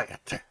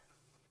society.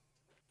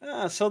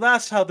 So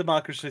that's how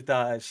democracy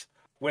dies.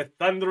 With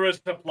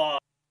thunderous applause.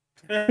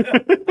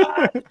 Unlimited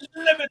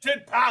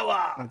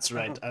power. That's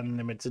right,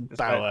 unlimited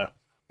power. Right.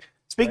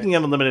 Speaking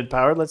of unlimited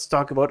power, let's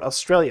talk about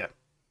Australia.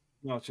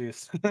 Oh,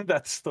 jeez.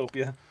 That's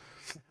Dystopia.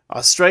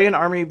 Australian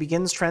Army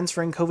begins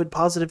transferring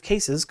COVID-positive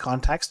cases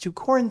contacts to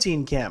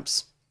quarantine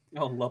camps.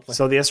 Oh, lovely.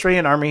 So the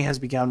Australian Army has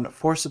begun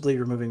forcibly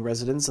removing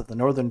residents of the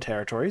Northern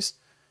Territories,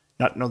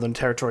 not Northern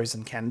Territories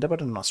in Canada,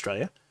 but in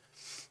Australia.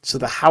 So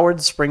the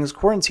Howard Springs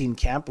quarantine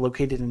camp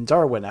located in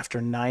Darwin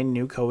after 9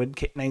 new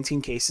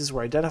COVID-19 cases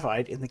were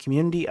identified in the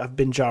community of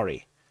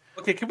Binjari.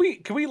 Okay, can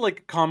we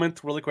like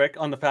comment really quick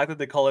on the fact that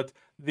they call it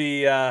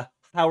the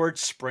Howard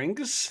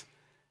Springs?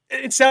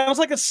 It sounds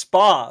like a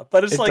spa,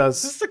 but it's like,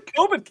 this is a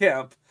COVID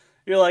camp.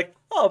 You're like,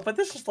 oh, but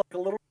this is like a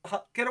little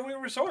getaway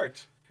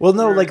resort. Well,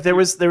 no, like there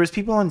was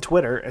people on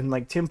Twitter, and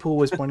like Tim Pool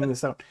was pointing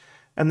this out,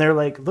 and they're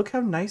like, look how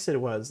nice it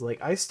was. Like,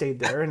 I stayed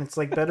there, and it's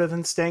like better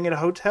than staying at a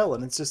hotel.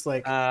 And it's just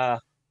like,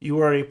 you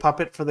are a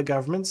puppet for the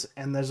government,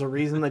 and there's a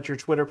reason that your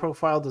Twitter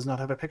profile does not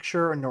have a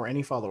picture nor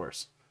any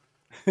followers.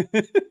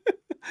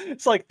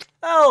 It's like,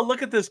 oh,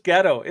 look at this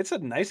ghetto. It's a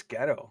nice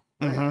ghetto.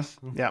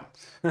 Yeah.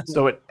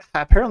 So it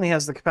apparently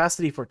has the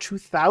capacity for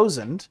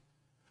 2,000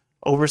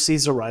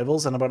 overseas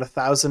arrivals and about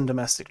 1,000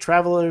 domestic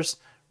travelers.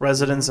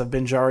 Residents of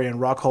Binjari and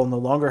Rockall no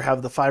longer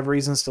have the 5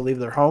 reasons to leave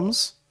their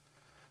homes,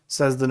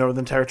 says the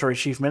Northern Territory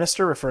Chief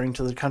Minister, referring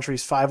to the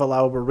country's 5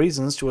 allowable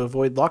reasons to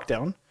avoid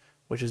lockdown,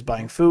 which is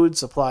buying food,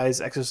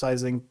 supplies,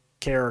 exercising,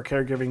 care or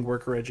caregiving,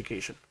 work or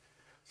education,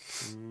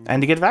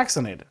 and to get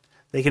vaccinated.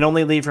 They can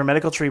only leave for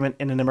medical treatment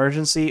in an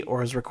emergency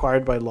or as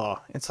required by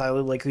law. It's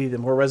highly likely that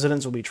more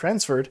residents will be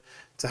transferred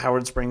to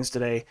Howard Springs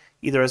today,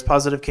 either as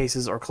positive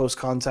cases or close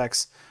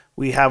contacts.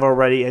 We have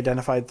already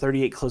identified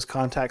 38 close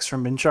contacts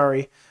from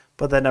Binjari,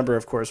 but that number,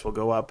 of course, will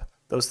go up.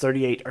 Those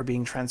 38 are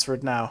being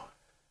transferred now.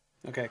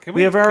 Okay.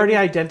 We have already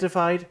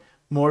identified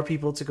more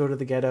people to go to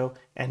the ghetto,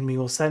 and we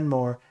will send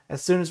more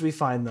as soon as we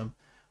find them.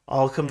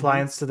 All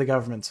compliance to the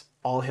government.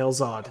 All hail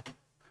Zod.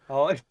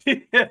 Oh,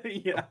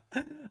 yeah.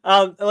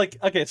 Like,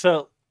 okay,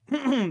 so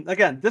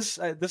again, this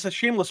is a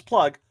shameless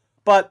plug,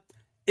 but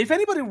if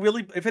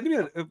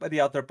anybody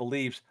out there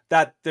believes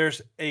that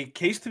there's a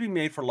case to be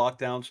made for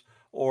lockdowns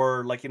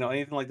or like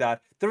anything like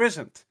that, there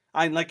isn't.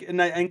 I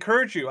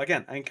encourage you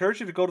again. I encourage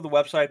you to go to the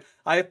website.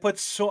 I put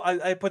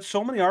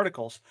so many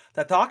articles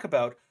that talk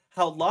about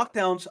how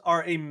lockdowns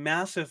are a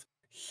massive,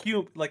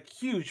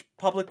 huge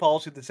public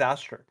policy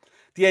disaster.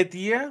 The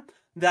idea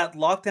that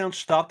lockdowns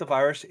stop the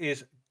virus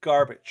is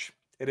garbage.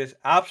 It is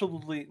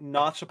absolutely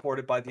not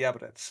supported by the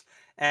evidence.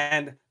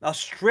 And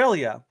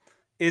Australia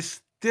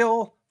is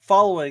still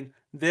following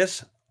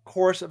this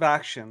course of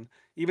action,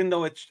 even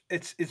though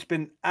it's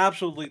been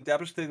absolutely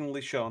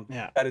devastatingly shown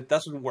that it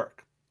doesn't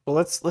work. Well,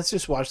 let's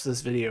just watch this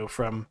video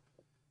from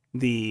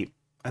I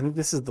think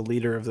this is the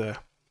leader of the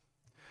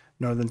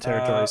Northern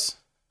Territories.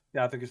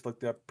 Yeah, I think it's like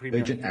the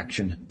premier. Urgent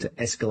action to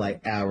escalate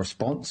our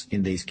response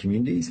in these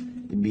communities,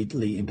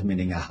 immediately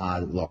implementing a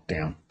hard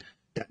lockdown.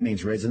 That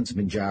means residents of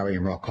Minjari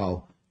and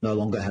Rockhole no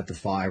longer have the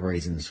 5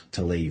 reasons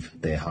to leave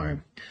their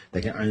home.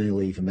 They can only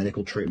leave for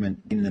medical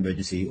treatment in an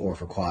emergency or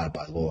if required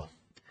by law.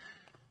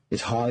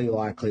 It's highly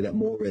likely that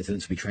more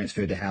residents will be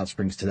transferred to Howard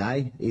Springs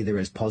today, either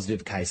as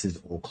positive cases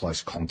or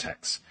close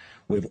contacts.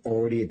 We've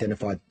already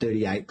identified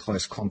 38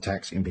 close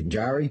contacts in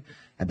Minjari,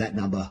 and that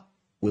number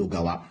will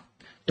go up.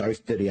 Those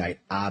 38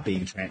 are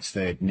being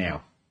transferred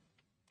now.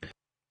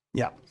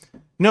 Yeah.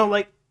 No,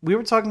 like, we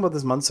were talking about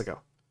this months ago.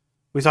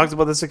 We talked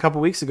about this a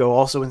couple weeks ago,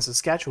 also in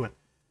Saskatchewan.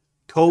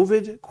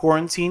 COVID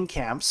quarantine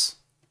camps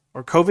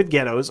or COVID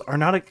ghettos are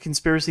not a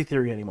conspiracy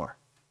theory anymore.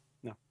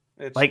 No.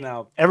 It's like,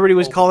 now everybody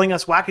was calling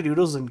us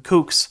wackadoodles and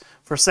kooks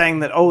for saying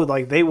that,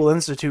 they will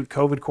institute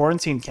COVID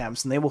quarantine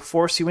camps and they will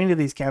force you into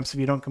these camps if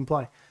you don't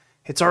comply.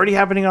 It's already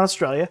happening in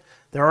Australia.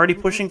 They're already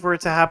pushing for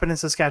it to happen in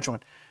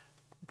Saskatchewan.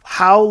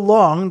 How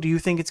long do you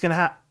think it's going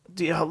to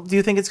do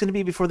you think it's going to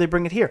be before they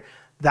bring it here?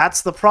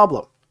 That's the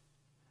problem.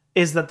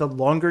 Is that the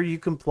longer you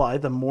comply,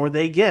 the more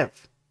they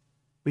give.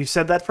 We've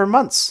said that for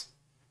months.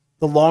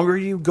 The longer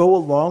you go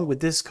along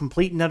with this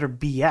complete and utter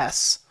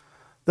BS,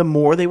 the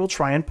more they will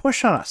try and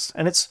push on us.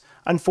 And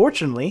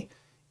unfortunately,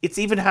 it's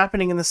even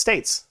happening in the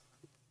States.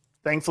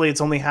 Thankfully,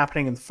 it's only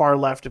happening in the far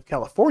left of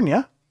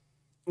California.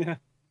 Yeah.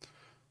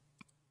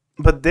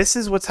 But this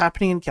is what's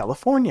happening in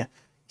California.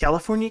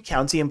 California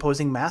County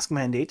imposing mask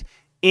mandate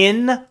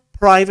in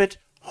private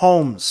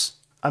homes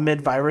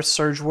amid virus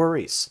surge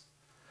worries.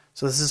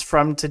 So this is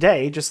from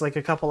today, just like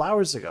a couple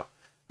hours ago.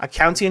 A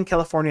county in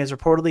California is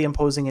reportedly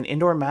imposing an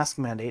indoor mask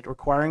mandate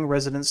requiring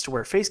residents to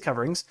wear face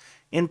coverings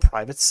in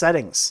private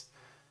settings.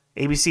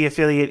 ABC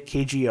affiliate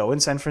KGO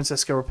in San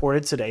Francisco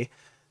reported today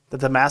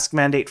that the mask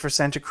mandate for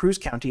Santa Cruz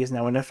County is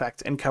now in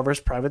effect and covers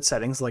private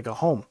settings like a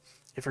home.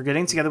 If you're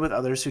getting together with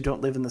others who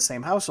don't live in the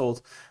same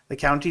household, the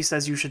county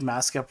says you should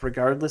mask up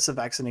regardless of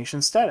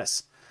vaccination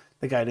status.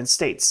 The guidance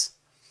states,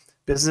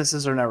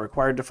 businesses are now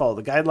required to follow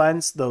the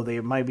guidelines, though they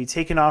might be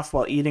taken off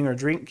while eating or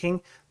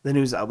drinking, the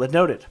news outlet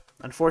noted.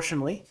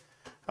 Unfortunately,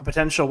 a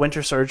potential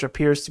winter surge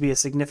appears to be a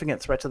significant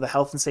threat to the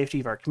health and safety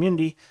of our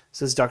community,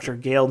 says Dr.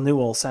 Gail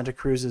Newell, Santa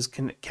Cruz's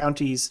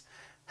county's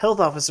health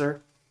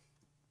officer,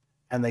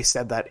 and they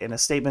said that in a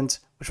statement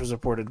which was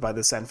reported by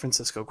the San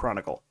Francisco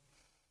Chronicle.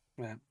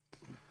 Yeah.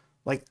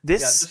 Like,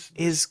 this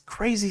is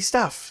crazy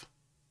stuff.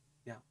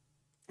 Yeah.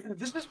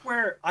 This is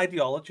where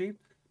ideology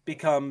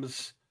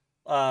becomes,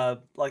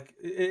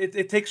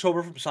 it takes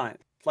over from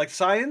science. Like,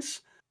 science,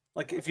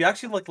 like, if you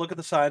actually, look at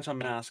the science on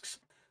masks,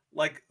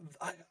 like,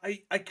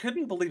 I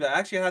couldn't believe it. I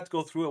actually had to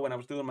go through it when I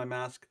was doing my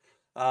mask,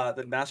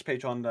 the mask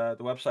page on the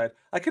website.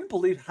 I couldn't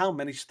believe how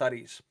many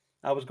studies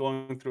I was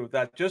going through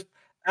that just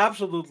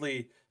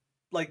absolutely,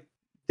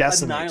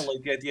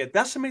 annihilate the idea,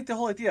 decimate the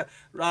whole idea.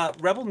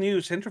 Rebel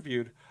News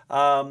interviewed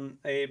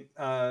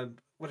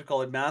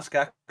mask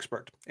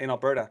expert in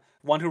Alberta,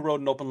 one who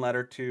wrote an open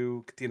letter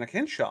to Katina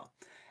Hinshaw,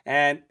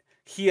 and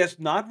he has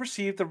not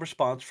received a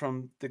response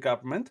from the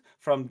government,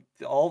 from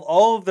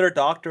all of their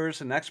doctors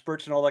and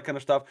experts and all that kind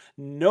of stuff.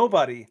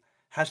 Nobody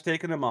has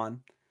taken him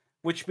on,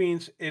 which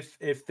means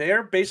if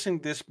they're basing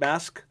this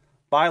mask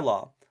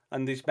bylaw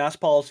and these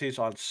mask policies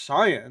on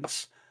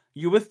science,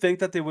 you would think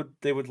that they would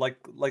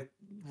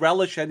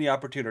relish any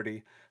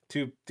opportunity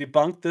to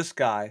debunk this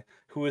guy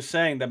who is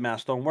saying that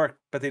masks don't work,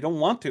 but they don't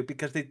want to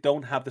because they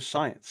don't have the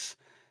science.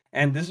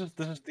 And this is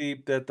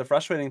the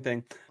frustrating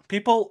thing.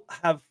 People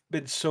have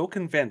been so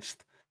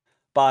convinced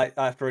by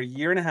after a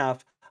year and a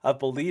half of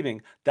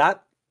believing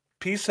that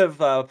piece of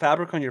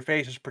fabric on your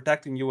face is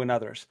protecting you and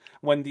others,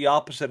 when the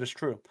opposite is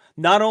true.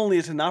 Not only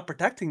is it not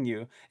protecting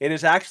you, it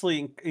is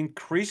actually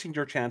increasing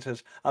your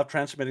chances of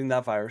transmitting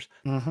that virus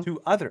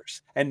to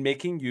others and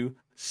making you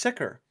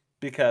sicker,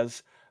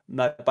 because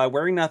by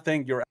wearing that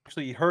thing, you're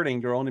actually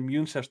hurting your own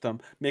immune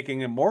system,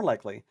 making it more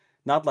likely,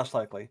 not less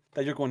likely,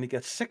 that you're going to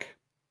get sick.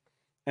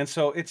 And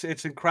so it's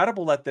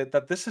incredible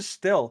that this is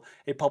still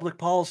a public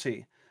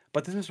policy,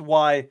 but this is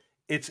why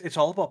it's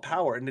all about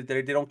power, and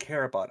they don't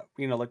care about it.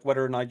 You know, like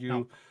whether or not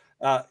you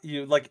No.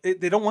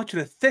 they don't want you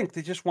to think.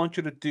 They just want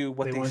you to do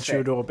what They they want say.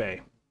 you to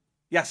obey.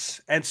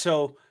 Yes, and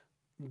so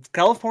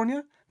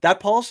California, that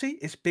policy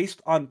is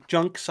based on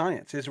junk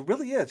science. It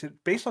really is. It's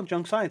based on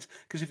junk science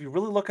because if you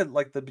really look at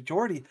like the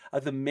majority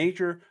of the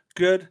major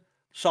good,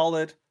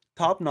 solid,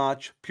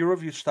 top-notch,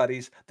 peer-reviewed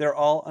studies, they're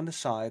all on the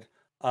side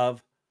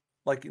of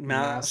like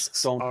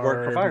masks don't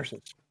work for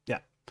viruses. Yeah,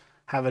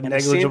 have a And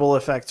negligible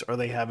effect, or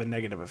they have a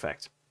negative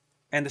effect.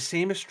 And the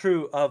same is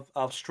true of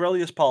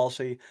Australia's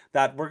policy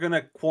that we're going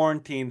to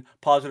quarantine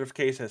positive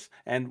cases.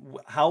 And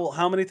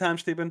how many times,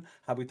 Stephen,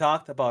 have we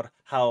talked about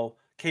how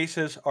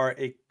cases are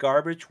a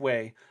garbage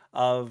way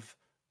of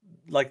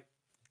like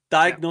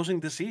diagnosing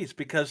disease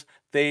because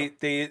they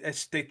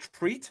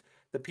treat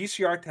the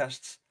PCR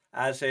tests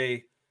as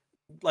a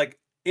like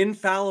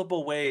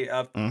infallible way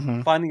of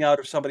finding out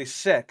if somebody's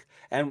sick,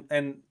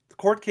 and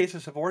court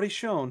cases have already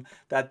shown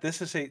that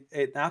this is an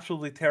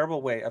absolutely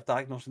terrible way of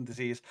diagnosing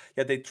disease,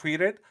 yet they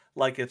treat it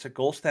like it's a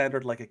gold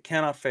standard, like it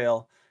cannot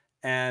fail.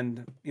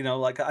 And you know,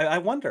 like I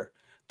wonder,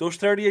 those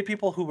 38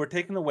 people who were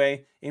taken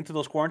away into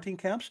those quarantine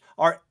camps,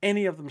 are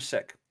any of them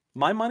sick?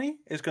 My money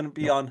is going to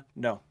be on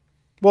no.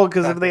 Well,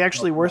 because if they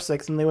actually were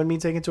sick, then they wouldn't be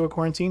taken to a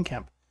quarantine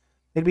camp.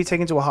 They'd be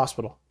taken to a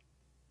hospital.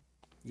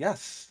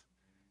 Yes.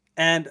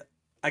 And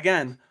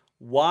again,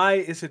 why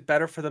is it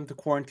better for them to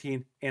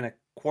quarantine in a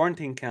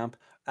quarantine camp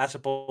as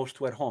opposed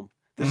to at home?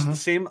 This is the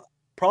same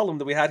problem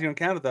that we had here in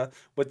Canada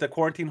with the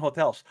quarantine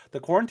hotels. The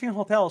quarantine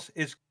hotels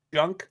is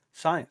junk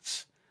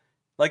science.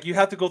 Like you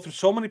have to go through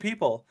so many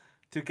people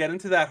to get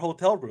into that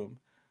hotel room.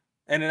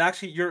 And it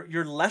actually,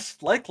 you're less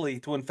likely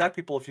to infect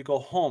people if you go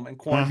home and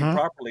quarantine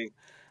properly.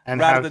 And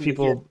rather have than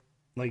people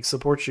like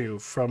support you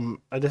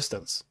from a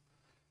distance.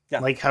 Yeah.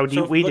 Like how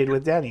we did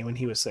with Danny when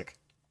he was sick.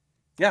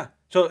 Yeah.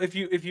 So if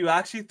you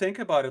actually think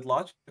about it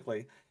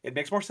logically, it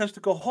makes more sense to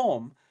go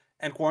home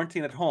and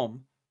quarantine at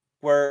home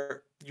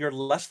where you're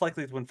less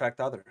likely to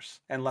infect others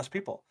and less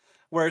people.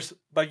 Whereas,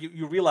 but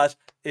you realize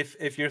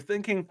if you're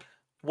thinking,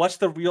 what's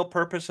the real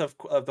purpose of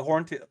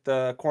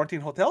the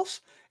quarantine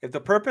hotels? If the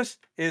purpose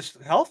is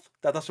health,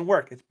 that doesn't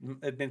work.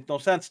 It makes no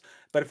sense.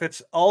 But if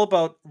it's all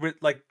about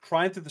like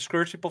trying to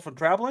discourage people from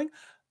traveling,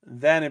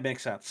 then it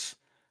makes sense.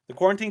 The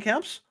quarantine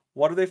camps,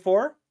 what are they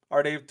for?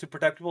 Are they to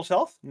protect people's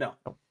health? No.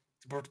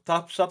 To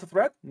stop the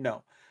threat?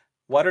 No.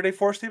 What are they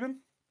for, Stephen?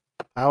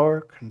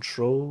 Power,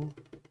 control,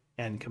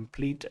 and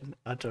complete and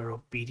utter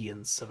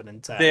obedience of an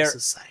entire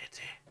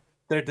society.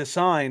 They're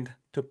designed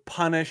to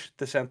punish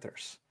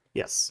dissenters.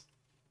 Yes.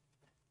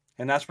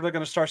 And that's where they're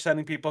going to start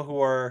sending people who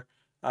are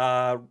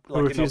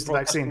refuse the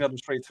vaccine on the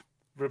street.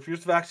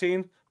 Refuse the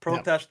vaccine,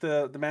 protest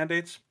the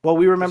mandates. Well,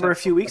 we remember a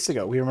few weeks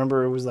ago. We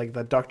remember it was like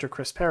that Dr.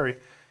 Chris Perry,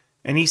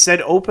 and he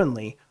said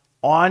openly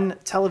on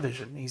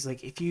television, he's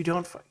like, if you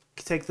don't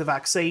take the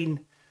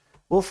vaccine,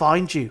 we'll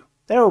find you.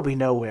 There will be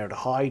nowhere to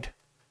hide.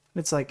 And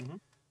it's like,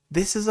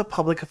 this is a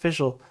public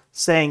official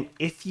saying,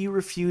 if you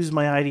refuse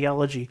my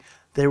ideology,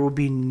 there will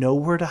be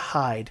nowhere to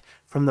hide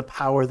from the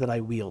power that I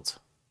wield.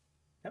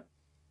 Yep.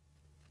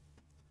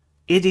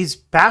 It is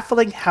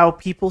baffling how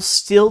people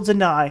still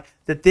deny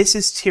that this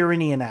is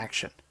tyranny in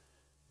action.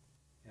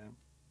 Yeah.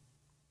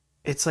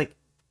 It's like,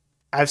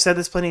 I've said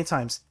this plenty of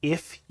times.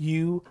 If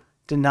you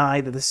deny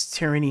that this is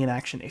tyranny in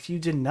action, if you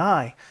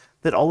deny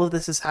that all of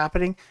this is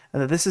happening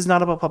and that this is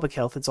not about public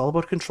health, it's all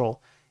about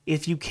control,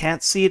 if you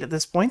can't see it at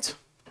this point,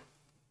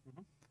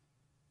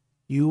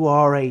 you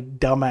are a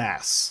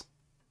dumbass.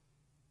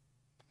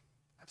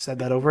 I've said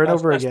that over and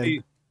over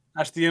again.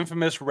 That's the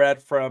infamous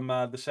Red from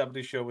the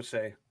 70s show would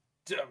say,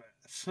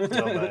 dumbass.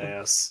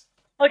 Dumbass.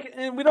 Like,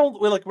 and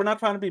we're not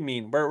trying to be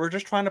mean. We're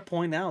just trying to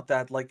point out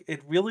that like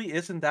it really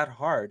isn't that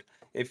hard.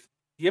 If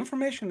the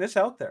information is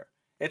out there,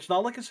 it's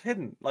not like it's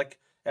hidden. Like,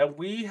 and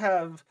we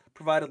have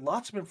provided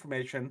lots of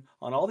information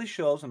on all these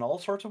shows in all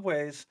sorts of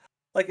ways.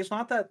 Like, it's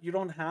not that you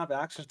don't have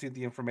access to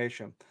the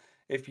information.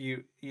 If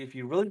you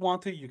really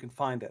want to, you can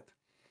find it.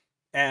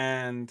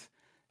 And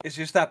it's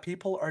just that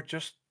people are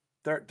just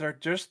they're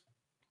just,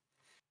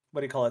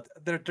 what do you call it?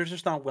 They're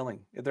just not willing.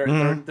 There's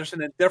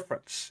an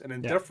indifference, an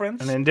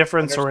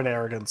indifference or an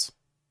arrogance.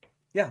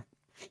 Yeah,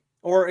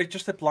 or it's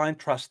just a blind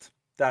trust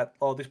that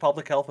these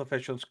public health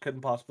officials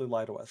couldn't possibly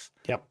lie to us.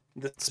 Yep.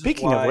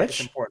 Speaking of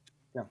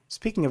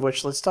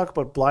which, let's talk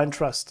about blind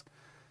trust.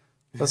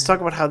 Let's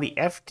talk about how the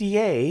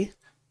FDA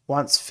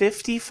wants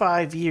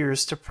 55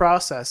 years to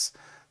process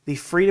the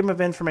Freedom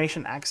of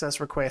Information Access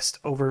request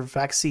over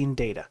vaccine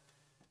data.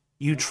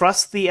 You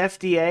trust the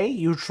FDA?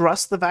 You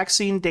trust the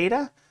vaccine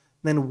data?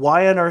 Then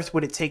why on earth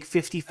would it take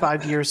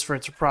 55 years for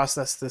it to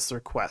process this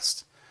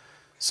request?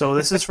 So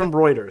this is from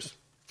Reuters.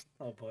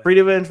 Oh boy.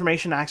 Freedom of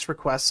Information Act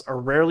requests are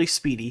rarely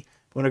speedy.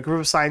 When a group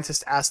of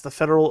scientists asked the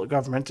federal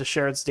government to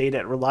share its data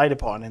it relied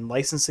upon in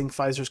licensing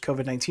Pfizer's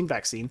COVID-19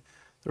 vaccine,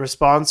 the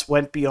response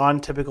went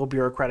beyond typical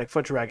bureaucratic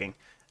foot-dragging,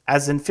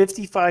 as in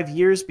 55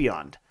 years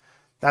beyond.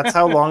 That's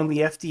how long the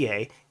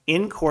FDA,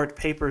 in court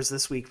papers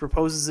this week,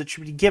 proposes it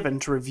should be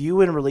given to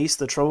review and release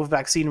the trove of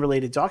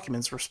vaccine-related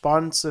documents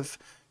responsive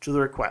to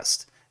the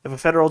request. If a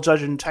federal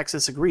judge in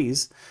Texas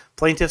agrees,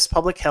 plaintiffs'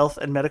 public health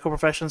and medical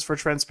professions for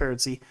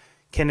transparency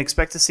can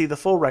expect to see the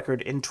full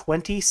record in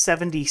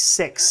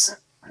 2076.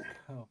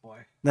 Oh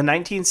boy. The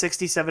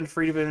 1967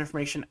 Freedom of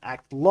Information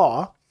Act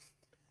law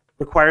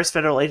requires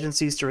federal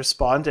agencies to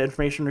respond to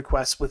information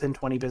requests within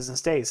 20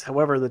 business days.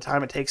 However, the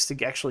time it takes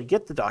to actually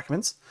get the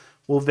documents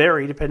will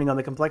vary depending on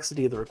the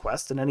complexity of the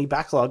request and any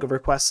backlog of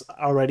requests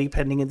already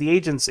pending in the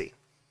agency.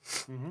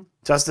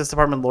 Justice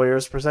Department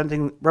lawyers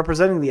representing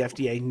the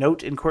FDA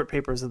note in court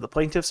papers that the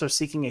plaintiffs are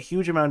seeking a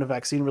huge amount of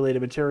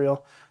vaccine-related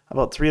material,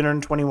 about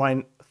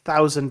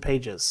 321,000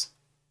 pages.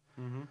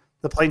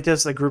 The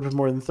plaintiffs, a group of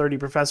more than 30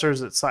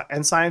 professors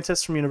and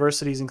scientists from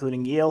universities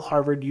including Yale,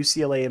 Harvard,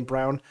 UCLA, and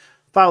Brown,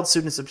 filed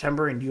suit in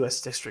September in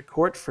U.S. District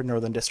Court for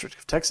Northern District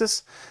of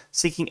Texas,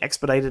 seeking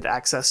expedited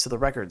access to the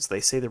records.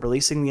 They say that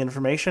releasing the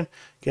information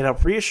can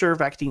help reassure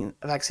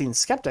vaccine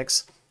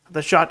skeptics that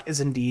the shot is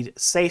indeed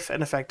safe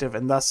and effective,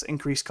 and thus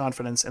increase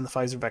confidence in the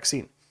Pfizer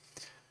vaccine.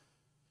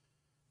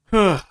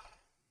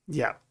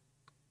 Yeah.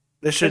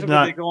 This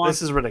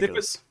is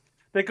ridiculous.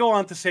 They go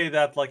on to say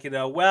that, like,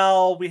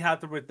 well, we have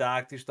to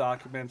redact these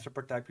documents to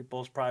protect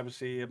people's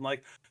privacy. I'm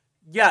like,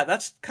 yeah,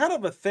 that's kind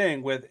of a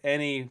thing with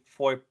any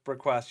FOIP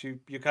request. You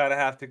kind of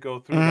have to go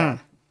through that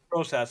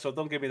process. So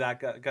don't give me that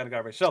kind of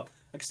garbage. So,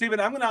 like, Stephen,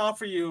 I'm going to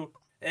offer you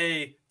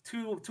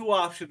two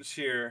options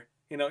here.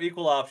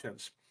 Equal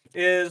options.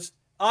 Is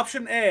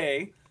option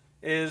A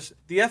is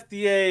the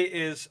FDA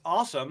is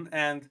awesome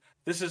and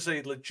this is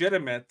a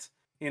legitimate,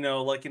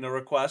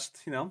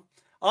 request.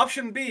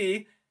 Option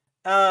B,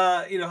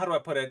 how do I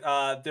put it?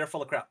 They're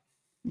full of crap.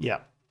 Yeah,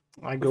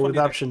 I go with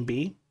option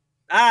B.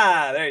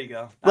 There you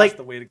go. That's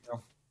the way to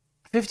go.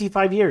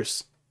 55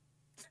 years.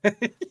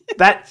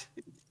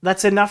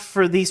 That's enough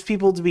for these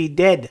people to be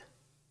dead.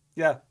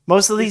 Yeah.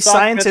 Most of these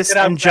scientists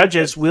and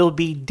judges will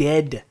be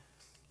dead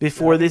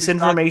before this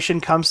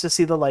information comes to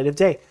see the light of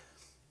day.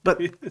 But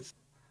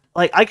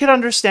I could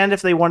understand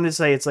if they wanted to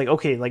say, it's like,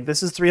 okay, like,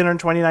 this is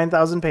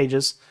 329,000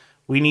 pages.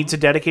 We need to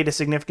dedicate a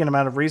significant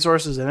amount of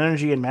resources and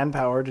energy and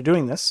manpower to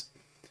doing this.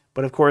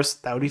 But of course,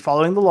 that would be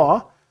following the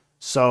law.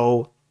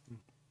 So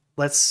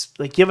let's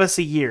give us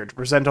a year to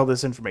present all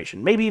this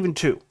information, maybe even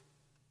 2.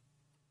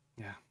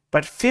 Yeah.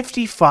 But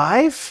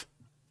 55?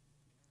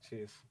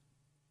 Jeez.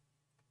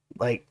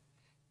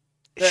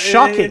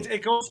 Shocking.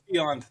 It goes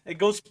beyond. It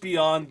goes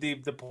beyond the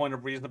point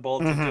of reasonable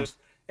to just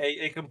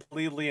a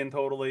completely and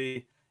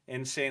totally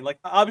insane. Like,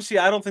 obviously,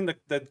 I don't think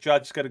the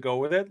judge is going to go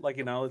with it.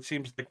 It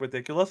seems like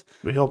ridiculous.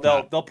 We hope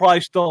they'll probably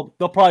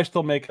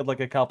still make it like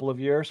a couple of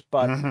years,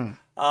 but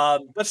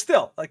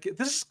still, like,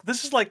 this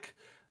is like,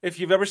 if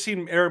you've ever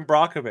seen Aaron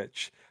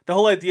Brockovich, the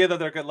whole idea that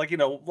they're going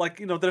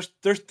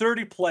there's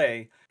 30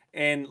 play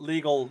in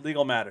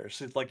legal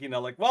matters. It's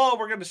well,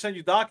 we're going to send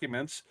you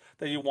documents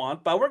that you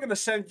want, but we're going to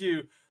send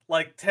you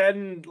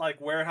 10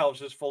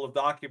 warehouses full of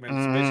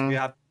documents. Basically,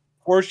 have to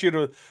force you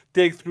to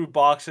dig through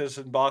boxes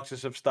and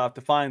boxes of stuff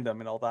to find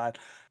them and all that.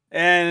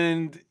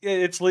 And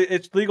it's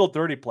legal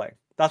dirty play.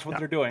 That's what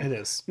they're doing. It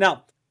is.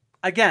 Now,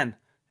 again,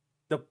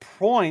 the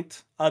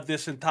point of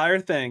this entire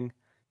thing,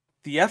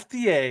 the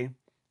FDA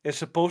is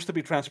supposed to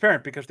be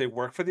transparent because they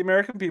work for the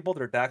American people.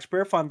 They're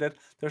taxpayer funded.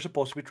 They're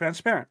supposed to be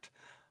transparent.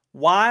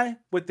 Why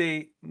would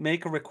they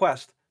make a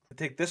request to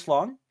take this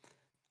long?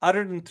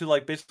 Other than to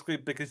basically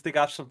because they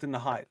got something to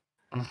hide.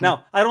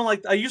 Now,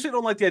 I usually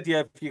don't like the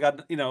idea if you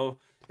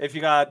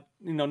got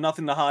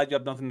nothing to hide, you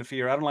have nothing to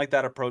fear. I don't like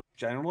that approach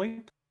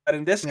generally. But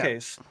in this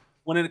case,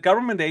 when a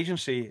government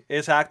agency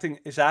is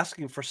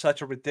asking for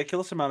such a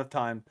ridiculous amount of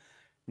time,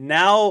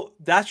 now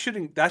that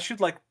should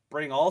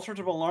bring all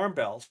sorts of alarm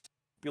bells.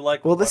 Be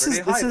like, well, this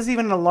is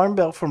even an alarm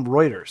bell from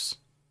Reuters.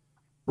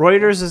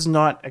 Reuters is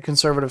not a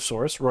conservative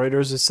source.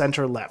 Reuters is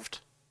center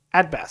left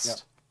at best. Yeah.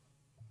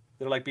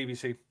 They're like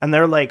BBC. And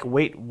they're like,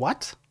 wait,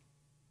 what?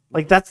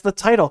 That's the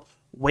title.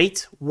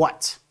 Wait,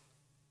 what?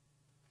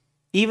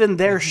 Even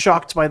they're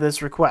shocked by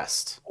this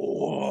request.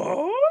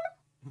 What?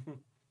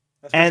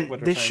 And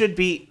this should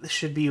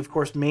be, of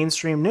course,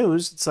 mainstream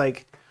news. It's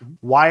like,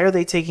 why are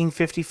they taking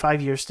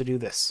 55 years to do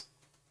this?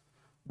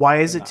 Why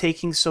is it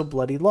taking so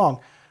bloody long?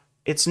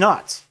 It's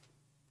not.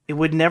 It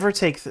would never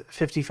take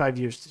 55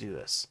 years to do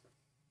this.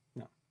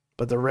 No.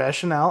 But the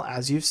rationale,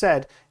 as you've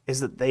said,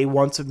 is that they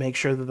want to make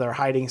sure that they're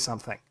hiding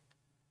something.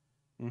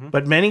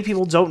 But many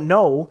people don't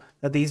know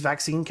that these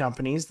vaccine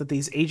companies, that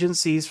these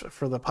agencies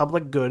for the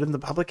public good and the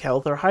public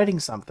health are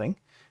hiding something.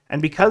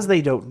 And because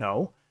they don't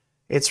know,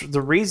 it's the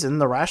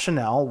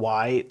rationale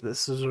why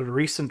this is a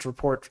recent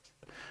report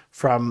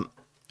from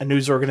a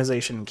news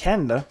organization in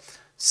Canada.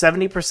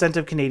 70%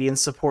 of Canadians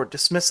support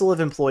dismissal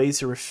of employees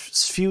who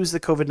refuse the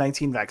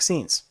COVID-19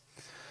 vaccines.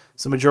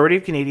 So the majority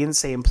of Canadians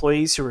say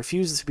employees who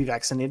refuse to be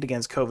vaccinated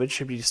against COVID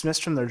should be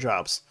dismissed from their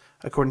jobs,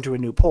 according to a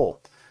new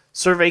poll.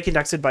 Survey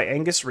conducted by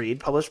Angus Reid,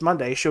 published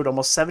Monday, showed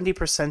almost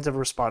 70% of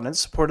respondents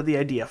supported the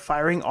idea of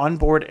firing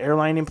onboard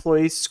airline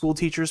employees, school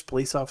teachers,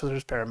 police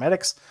officers,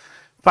 paramedics,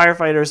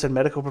 firefighters, and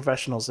medical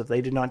professionals if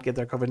they did not get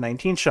their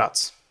COVID-19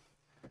 shots.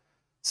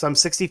 Some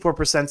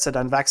 64% said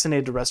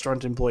unvaccinated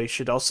restaurant employees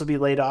should also be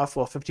laid off,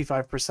 while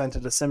 55%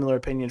 had a similar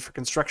opinion for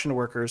construction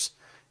workers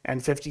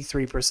and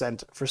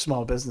 53% for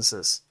small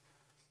businesses.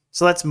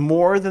 So that's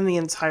more than the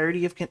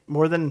entirety of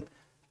more than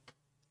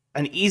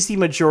an easy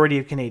majority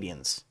of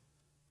Canadians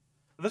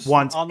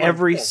want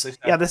every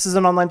this is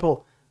an online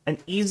poll. An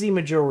easy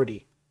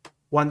majority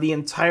want the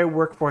entire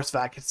workforce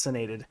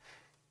vaccinated,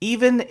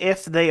 even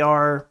if they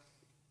are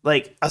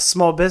like a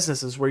small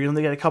businesses where you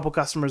only get a couple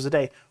customers a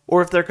day,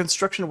 or if they're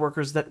construction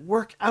workers that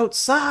work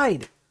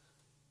outside.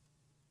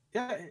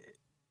 Yeah.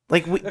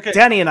 Like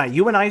Danny and I,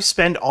 you and I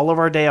spend all of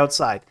our day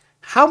outside.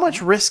 How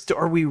much risk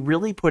are we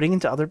really putting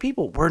into other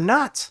people? We're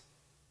not.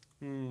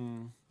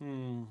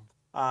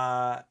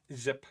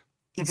 Zip.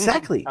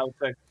 Exactly. I would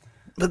say.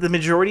 But the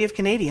majority of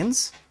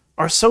Canadians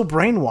are so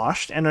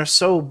brainwashed and are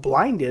so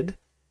blinded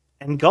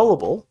and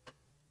gullible.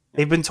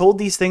 They've been told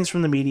these things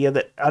from the media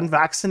that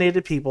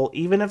unvaccinated people,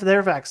 even if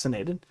they're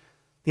vaccinated,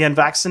 the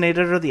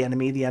unvaccinated are the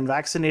enemy, the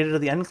unvaccinated are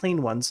the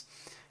unclean ones,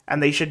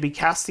 and they should be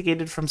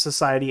castigated from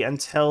society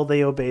until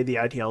they obey the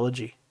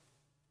ideology.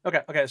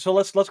 Okay. So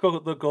let's go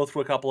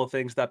through a couple of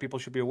things that people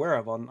should be aware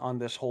of on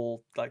this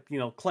whole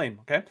claim.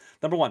 Okay.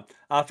 Number one,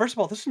 first of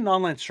all, this is an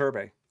online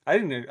survey. I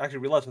didn't actually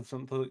realize this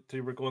until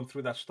you were going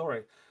through that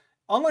story.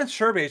 Online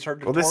surveys are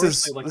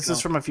notoriously this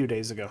is from a few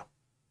days ago.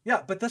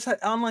 Yeah, but that's an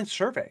online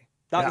survey.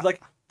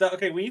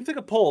 Okay, when you think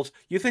of polls,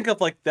 you think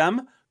of like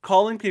them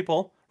calling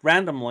people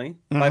randomly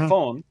by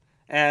phone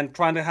and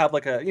trying to have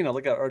like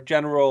a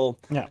general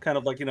kind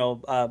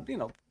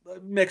of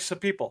mix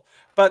of people.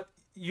 But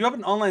you have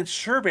an online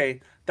survey.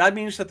 That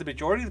means that the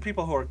majority of the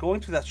people who are going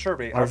through that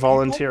survey are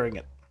volunteering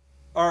it.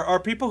 Are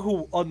people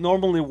who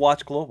normally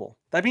watch Global.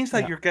 That means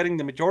that you're getting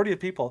the majority of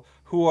people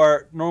who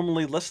are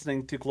normally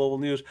listening to Global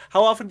News.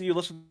 How often do you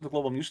listen to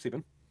Global News,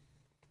 Stephen?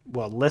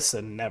 Well,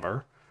 listen,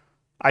 never.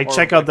 I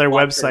check out their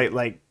website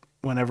like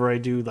whenever I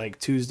do like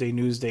Tuesday,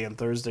 Newsday, and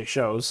Thursday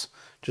shows,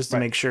 just to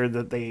make sure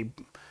that they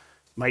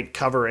might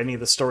cover any of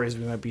the stories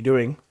we might be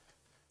doing.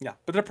 Yeah,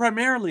 but they're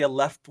primarily a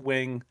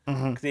left-wing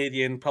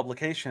Canadian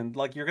publication.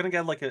 Like you're gonna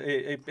get like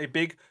a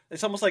big.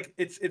 It's almost like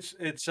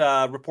it's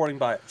reporting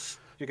bias.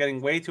 You're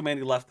getting way too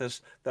many leftists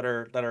that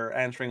are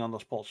answering on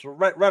those polls. So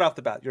right off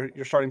the bat,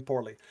 you're starting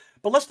poorly.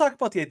 But let's talk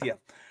about the idea.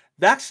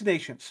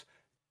 Vaccinations,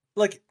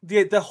 like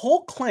the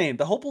whole claim,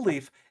 the whole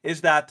belief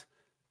is that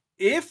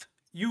if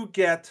you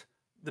get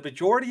the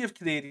majority of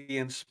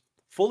Canadians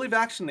fully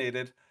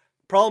vaccinated,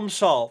 problem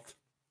solved,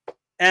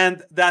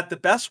 and that the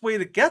best way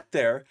to get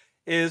there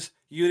is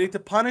you need to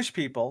punish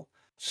people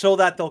so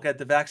that they'll get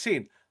the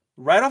vaccine.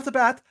 Right off the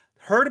bat,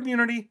 herd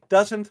immunity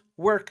doesn't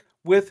work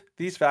with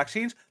these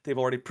vaccines. They've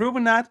already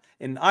proven that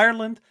in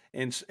Ireland,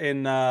 in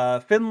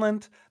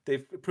Finland.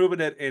 They've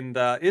proven it in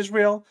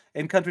Israel,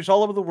 in countries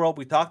all over the world.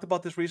 We talked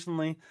about this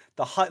recently.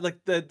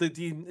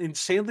 The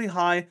insanely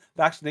high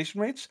vaccination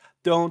rates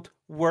don't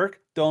work,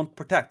 don't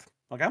protect.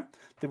 Okay,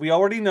 we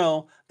already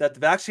know that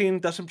the vaccine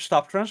doesn't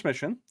stop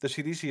transmission. The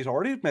CDC has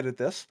already admitted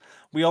this.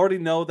 We already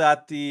know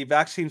that the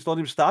vaccines don't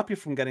even stop you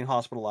from getting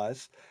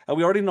hospitalized, and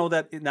we already know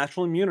that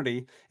natural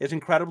immunity is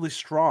incredibly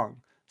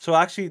strong. So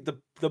actually,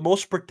 the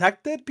most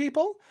protected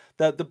people,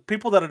 the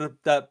people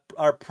that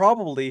are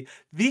probably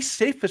the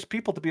safest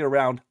people to be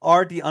around,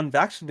 are the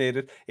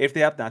unvaccinated if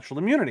they have natural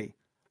immunity.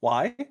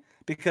 Why?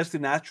 Because the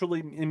naturally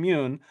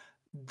immune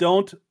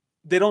don't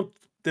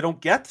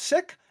get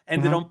sick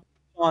and they don't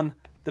put on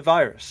the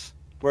virus,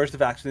 whereas the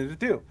vaccinated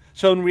do.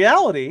 So in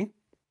reality,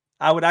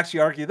 I would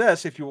actually argue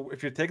this: if you're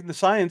taking the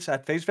science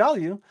at face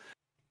value,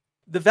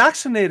 the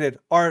vaccinated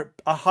are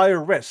a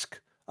higher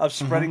risk of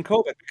spreading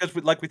COVID because,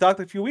 like we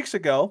talked a few weeks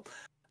ago,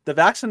 the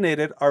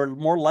vaccinated are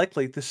more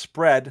likely to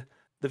spread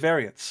the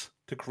variants,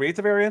 to create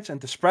the variants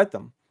and to spread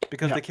them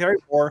because they carry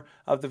more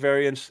of the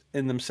variants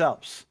in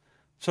themselves.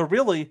 So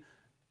really,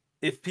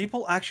 if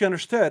people actually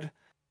understood,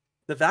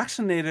 the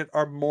vaccinated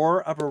are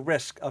more of a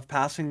risk of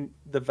passing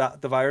the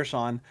virus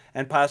on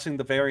and passing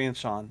the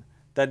variants on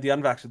than the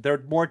unvaccinated.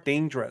 They're more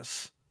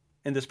dangerous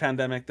in this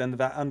pandemic than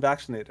the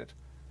unvaccinated,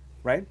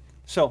 right?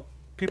 So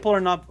people are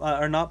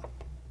not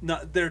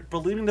they're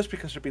believing this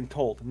because they're being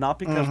told, not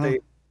because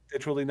they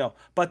truly know.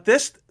 But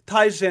this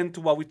ties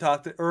into what we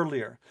talked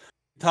earlier.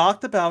 We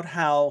talked about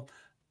how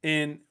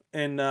in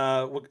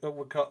Wakosha,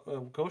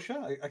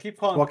 I keep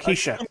calling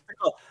Waukesha.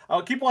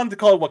 I keep wanting to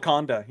call it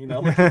Wakanda.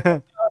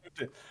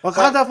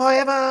 Wakanda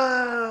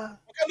forever.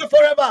 Wakanda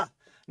forever.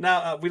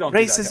 Now we don't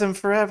racism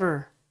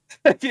forever.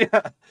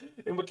 Yeah,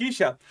 in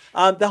Waukesha,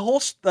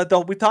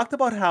 we talked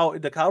about how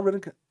in the Kyle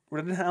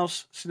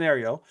Rittenhouse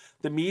scenario,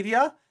 the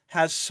media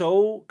has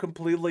so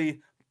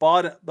completely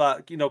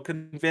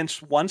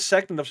convinced one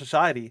segment of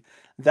society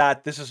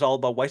that this is all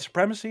about white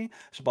supremacy,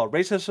 it's about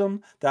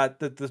racism, that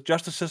the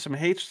justice system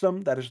hates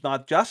them, that is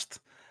not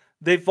just.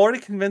 They've already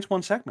convinced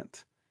one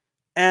segment.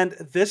 And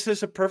this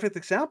is a perfect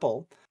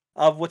example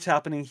of what's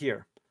happening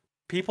here.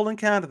 People in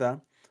Canada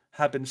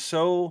have been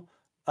so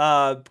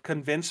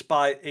convinced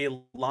by a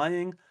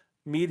lying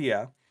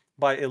media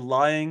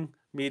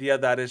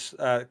that is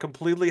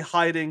completely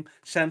hiding,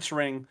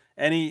 censoring,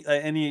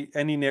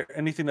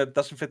 anything that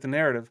doesn't fit the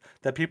narrative,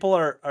 that people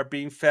are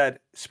being fed,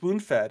 spoon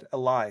fed a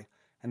lie,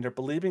 and they're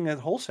believing it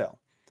wholesale,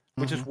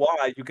 which is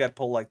why you get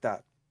pulled like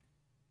that.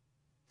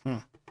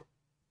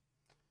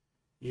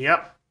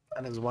 Yep,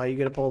 that is why you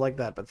get a poll like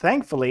that. But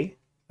thankfully,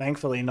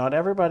 not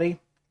everybody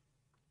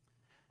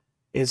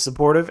is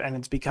supportive, and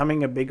it's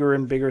becoming a bigger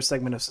and bigger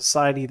segment of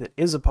society that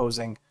is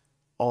opposing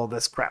all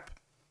this crap.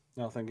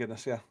 Oh, thank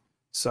goodness, yeah.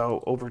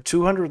 So over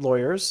 200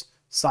 lawyers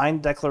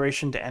signed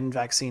declaration to end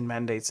vaccine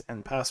mandates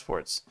and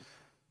passports.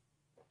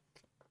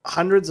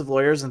 Hundreds of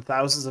lawyers and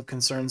thousands of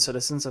concerned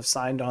citizens have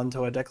signed on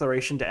to a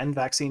declaration to end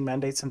vaccine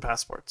mandates and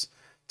passports.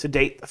 To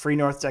date, the Free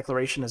North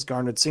Declaration has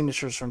garnered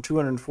signatures from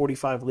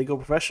 245 legal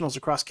professionals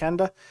across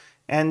Canada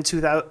and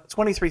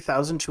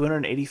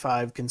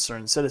 23,285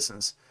 concerned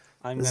citizens.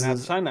 I'm going to have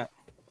to sign that.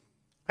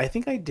 I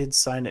think I did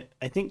sign it.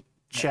 I think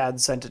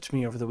Chad sent it to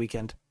me over the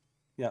weekend.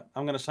 Yeah,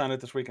 I'm going to sign it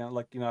this weekend,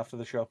 after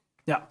the show.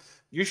 Yeah.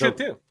 You should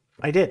too.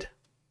 I did.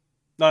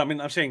 No, I mean,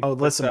 I'm saying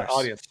listeners. The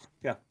audience.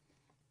 Yeah.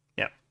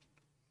 Yeah.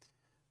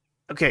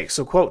 Okay,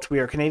 so quote, "We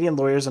are Canadian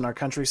lawyers and our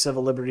country's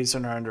civil liberties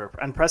are under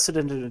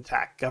unprecedented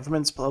attack.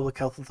 Governments, public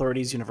health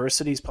authorities,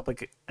 universities,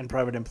 public and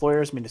private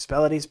employers,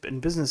 municipalities,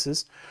 and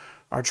businesses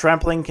are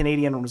trampling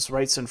Canadians'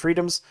 rights and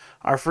freedoms.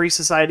 Our free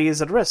society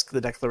is at risk,"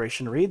 the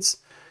declaration reads.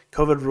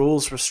 COVID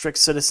rules restrict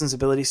citizens'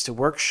 abilities to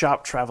work,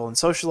 shop, travel, and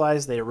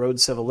socialize. They erode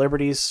civil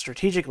liberties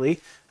strategically,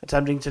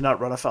 attempting to not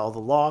run afoul of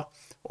the law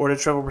or to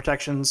trigger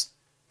protections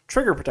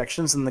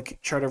in the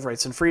Charter of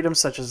Rights and Freedoms,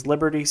 such as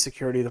liberty,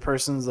 security of the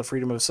persons, the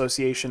freedom of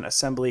association,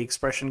 assembly,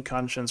 expression,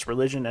 conscience,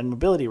 religion, and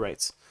mobility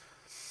rights.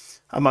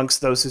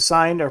 Amongst those who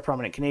signed are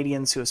prominent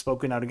Canadians who have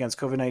spoken out against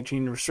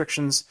COVID-19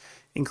 restrictions,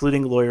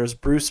 including lawyers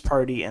Bruce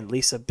Pardy and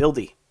Lisa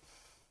Bildy.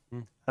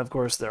 Of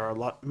course, there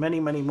are many,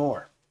 many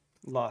more.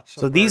 Lots.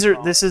 So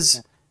this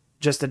is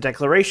just a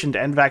declaration to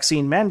end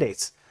vaccine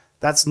mandates.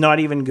 That's not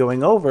even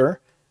going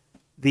over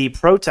the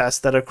protests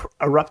that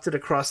erupted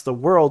across the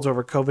world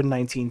over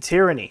COVID-19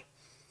 tyranny.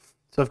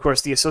 So, of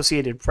course, the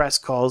Associated Press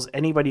calls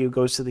anybody who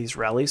goes to these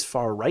rallies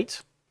far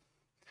right.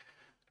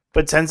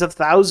 But tens of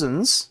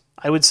thousands,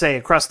 I would say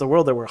across the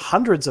world, there were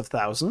hundreds of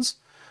thousands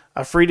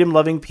of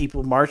freedom-loving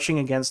people marching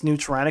against new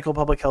tyrannical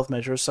public health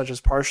measures such as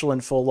partial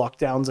and full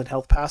lockdowns and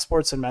health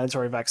passports and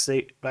mandatory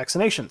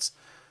vaccinations.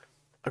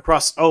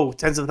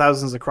 Tens of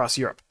thousands across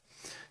Europe.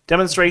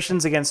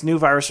 Demonstrations against new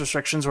virus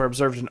restrictions were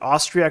observed in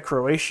Austria,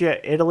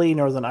 Croatia, Italy,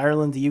 Northern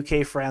Ireland, the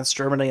UK, France,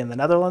 Germany, and the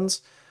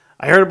Netherlands.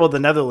 I heard about the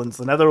Netherlands.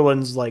 The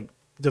Netherlands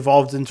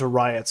devolved into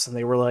riots, and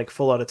they were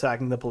full out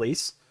attacking the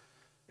police.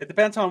 It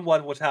depends on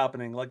what was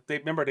happening.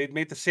 They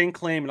made the same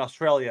claim in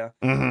Australia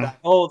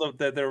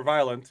that they're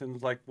violent,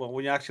 and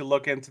when you actually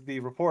look into the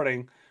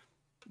reporting,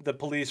 the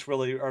police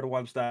really are the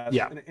ones that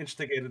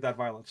instigated that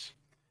violence.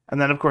 And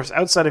then, of course,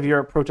 outside of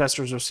Europe,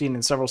 protesters are seen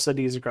in several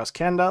cities across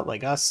Canada,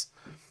 like us,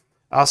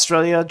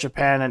 Australia,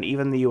 Japan, and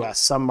even the US.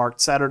 Some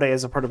marked Saturday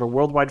as a part of a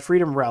worldwide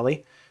freedom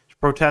rally to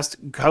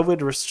protest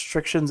COVID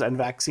restrictions and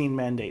vaccine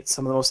mandates.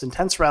 Some of the most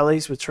intense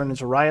rallies, which turned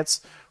into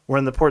riots, were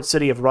in the port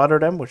city of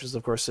Rotterdam, which is,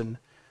 of course, in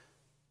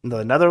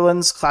the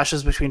Netherlands.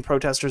 Clashes between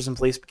protesters and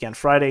police began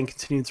Friday and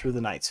continued through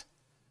the night.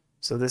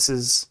 So this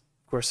is,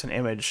 of course, an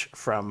image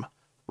from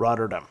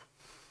Rotterdam.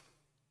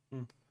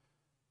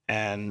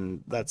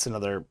 And that's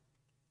another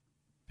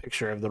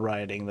picture of the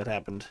rioting that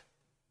happened.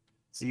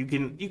 So you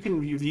can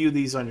view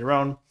these on your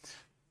own.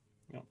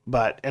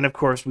 And of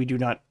course, we do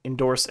not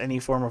endorse any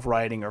form of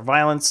rioting or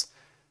violence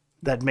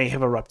that may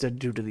have erupted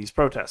due to these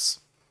protests.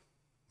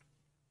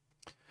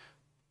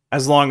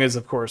 As long as,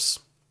 of course,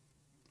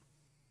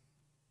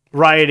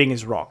 rioting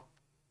is wrong.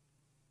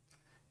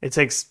 It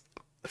takes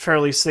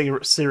fairly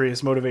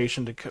serious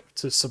motivation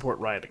to support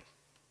rioting.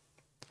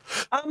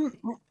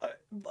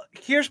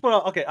 Here's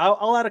what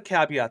I'll add a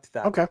caveat to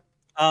that. Okay.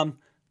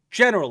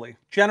 Generally,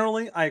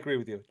 I agree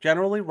with you.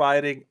 Generally,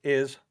 rioting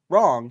is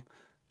wrong,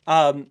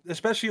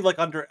 especially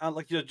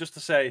just to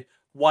say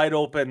wide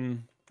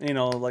open,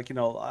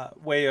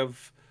 way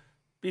of,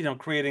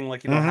 creating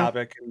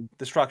havoc and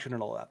destruction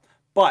and all that.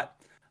 But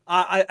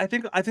I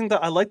think that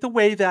I like the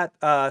way that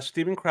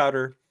Steven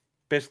Crowder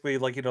basically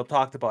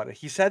talked about it.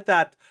 He said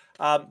that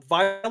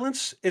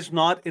violence is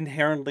not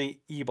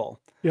inherently evil.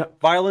 Yeah,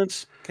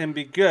 violence can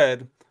be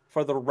good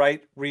for the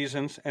right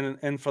reasons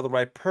and for the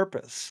right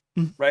purpose,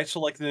 right? So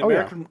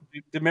the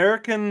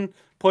American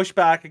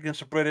pushback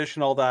against the British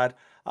and all that.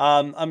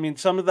 I mean,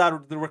 some of that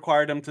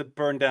required them to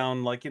burn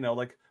down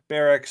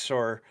barracks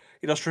or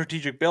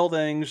strategic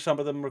buildings. Some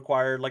of them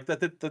required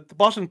the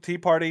Boston Tea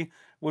Party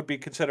would be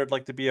considered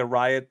to be a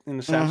riot in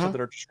the sense that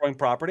they're destroying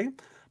property,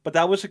 but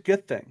that was a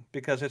good thing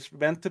because it's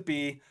meant to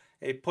be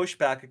a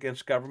pushback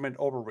against government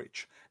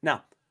overreach.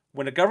 Now,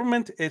 when a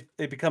government it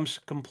becomes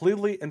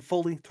completely and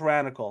fully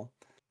tyrannical,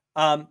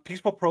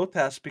 peaceful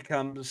protest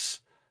becomes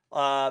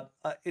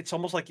it's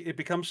almost like it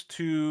becomes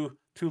too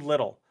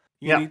little.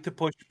 You need to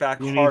push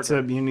back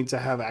harder. You need to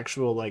have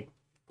actual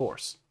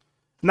force.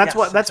 And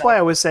that's why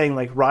I was saying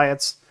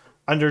riots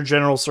under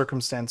general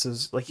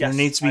circumstances, there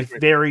needs to be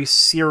very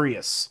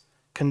serious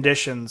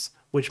conditions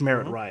which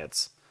merit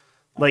riots.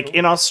 Like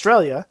in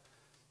Australia,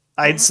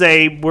 I'd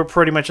say we're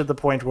pretty much at the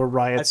point where I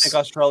riots think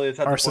Australia's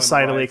at the are point of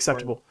societally riot,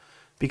 acceptable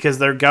because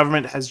their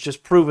government has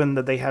just proven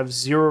that they have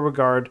zero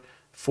regard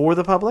for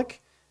the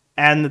public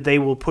and that they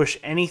will push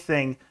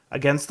anything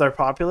against their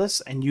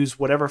populace and use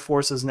whatever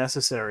force is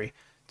necessary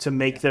to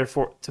make their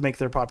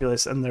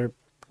populace and their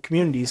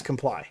communities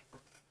comply.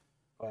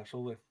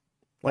 Absolutely.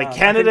 Like I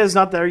Canada think- is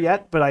not there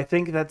yet, but I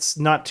think that's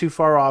not too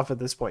far off at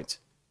this point.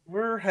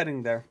 We're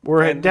heading there.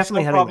 We're And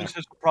definitely some heading there.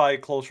 provinces are probably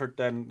closer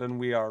than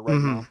we are right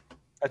now.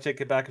 I'd say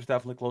Quebec is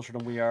definitely closer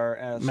than we are.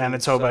 As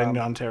Manitoba and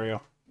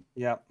Ontario.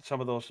 Yeah,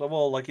 some of those.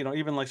 Well, like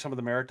even like some of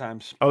the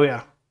Maritimes. Oh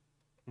yeah.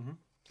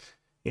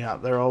 Yeah,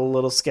 they're all a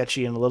little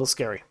sketchy and a little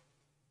scary.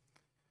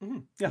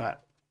 Yeah.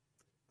 But,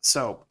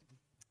 so,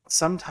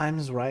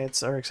 sometimes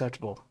riots are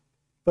acceptable,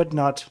 but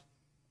not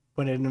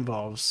when it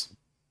involves,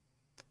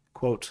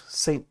 quote,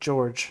 St.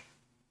 George,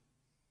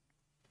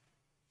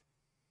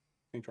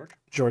 St. George.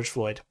 George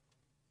Floyd.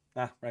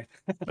 Ah, right.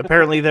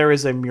 Apparently, there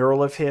is a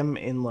mural of him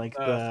in like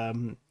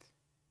the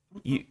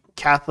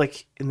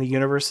Catholic in the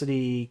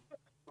University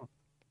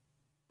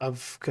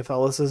of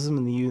Catholicism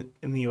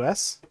in the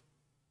U.S.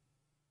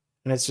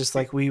 And it's just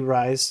like we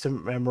rise to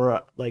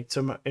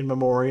in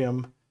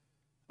memoriam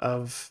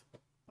of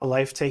a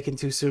life taken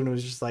too soon. It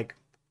was just like,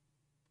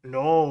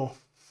 no,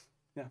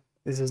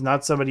 this is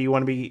not somebody you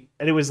want to be.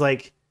 And it was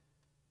like,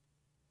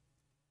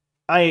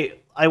 I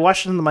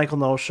watched it on the Michael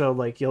Knowles show.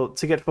 Like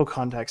to get full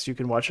context, you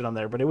can watch it on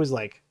there. But it was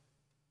like,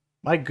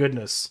 my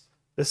goodness,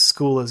 this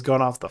school has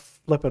gone off the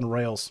flippin'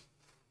 rails.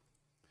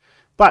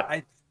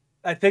 But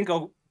I think,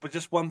 but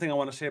just one thing I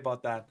want to say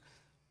about that.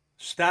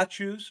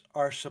 Statues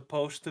are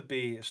supposed to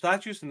be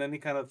statues in any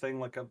kind of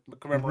thing like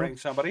commemorating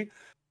somebody.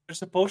 They're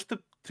supposed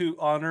to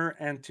honor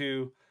and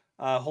to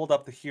hold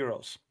up the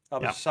heroes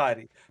of a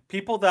society.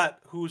 People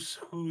whose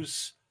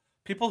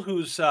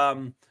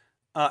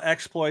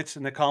exploits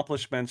and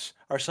accomplishments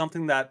are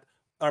something that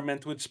are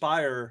meant to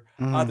inspire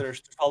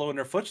others to follow in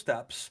their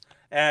footsteps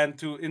and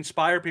to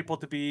inspire people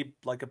to be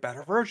like a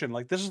better version.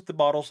 Like this is the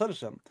model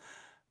citizen.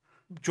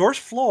 George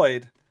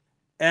Floyd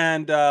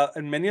and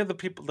many of the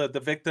people, the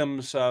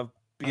victims of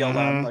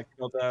BLM, like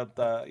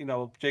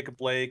the Jacob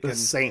Blake and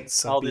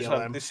saints of all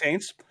BLM. the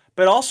saints,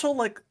 but also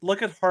like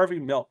look at Harvey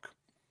Milk.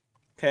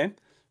 Okay,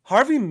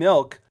 Harvey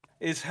Milk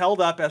is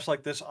held up as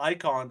like this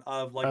icon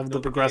of like Of the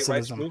the gay rights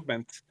progressivism.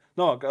 movement.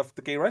 No, of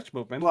the gay rights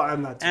movement. Well,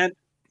 I'm not. And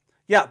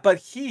yeah, but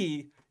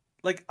he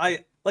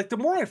the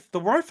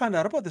more I find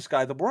out about this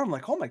guy, the more I'm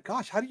like, oh my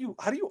gosh, how do you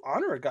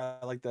honor a guy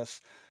like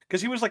this?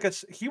 Because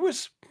he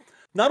was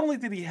not only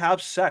did he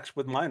have sex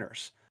with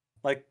minors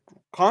like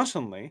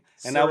constantly,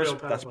 and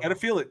that's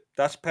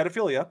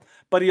pedophilia,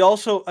 but he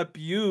also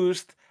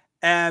abused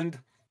and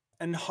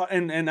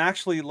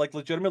actually like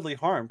legitimately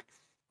harmed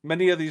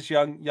many of these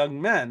young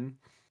men,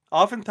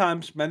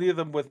 oftentimes many of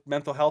them with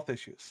mental health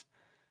issues.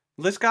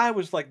 This guy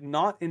was like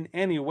not in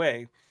any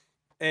way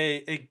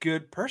a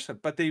good person,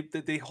 but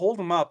they hold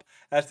him up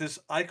as this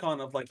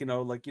icon of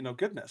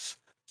goodness.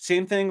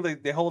 Same thing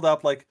they hold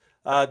up like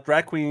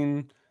drag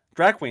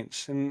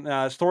queens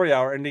in Story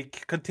Hour, and they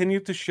continue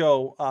to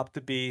show up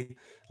to be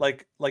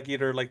like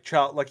either like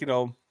child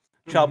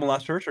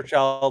molesters or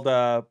child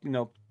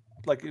into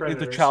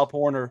Predators. child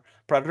porn or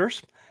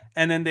predators,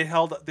 and then they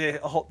held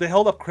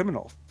up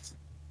criminals.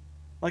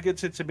 Like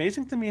it's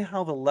amazing to me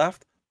how the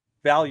left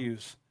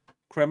values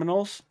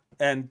criminals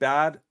and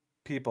bad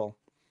people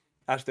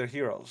as their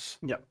heroes.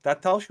 Yep.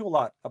 That tells you a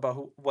lot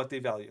about what they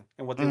value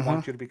and what they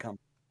want you to become.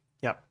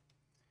 Yep.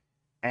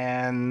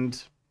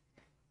 And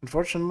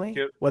unfortunately,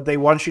 Yep. what they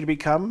want you to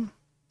become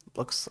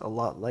looks a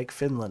lot like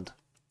Finland.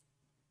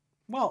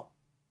 Well,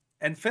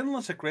 and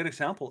Finland's a great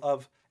example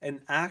of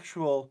an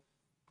actual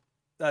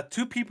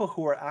two people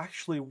who are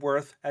actually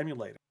worth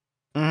emulating,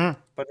 but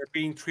are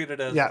being treated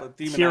as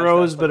demonized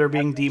heroes, as, but are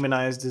being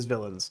demonized as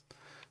villains.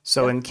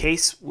 So in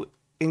case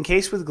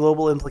with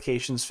global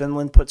implications,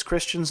 Finland puts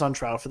Christians on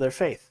trial for their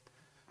faith.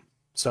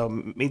 So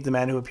meet the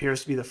man who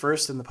appears to be the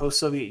first in the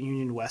post-Soviet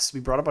Union West to be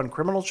brought up on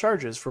criminal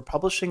charges for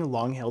publishing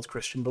long-held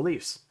Christian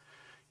beliefs.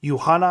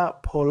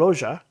 Juhana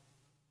Pojola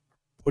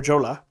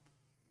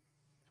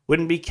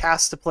wouldn't be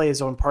cast to play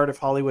his own part if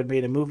Hollywood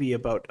made a movie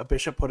about a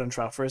bishop put on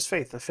trial for his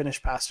faith. The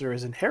Finnish pastor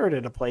has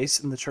inherited a place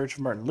in the Church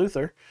of Martin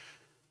Luther,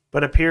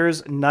 but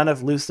appears none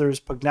of Luther's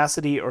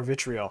pugnacity or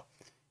vitriol.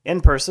 In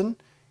person,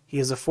 he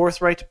is a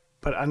forthright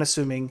but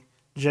unassuming,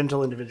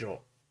 gentle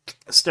individual.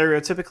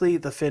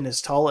 Stereotypically, the Finn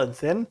is tall and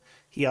thin.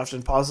 He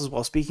often pauses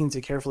while speaking to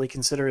carefully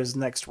consider his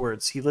next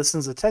words. He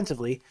listens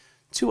attentively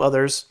to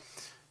others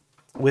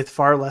with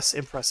far less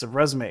impressive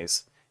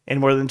resumes. In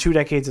more than 2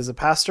 decades as a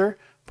pastor,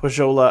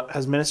 Pojola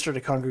has ministered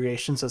to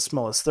congregations as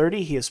small as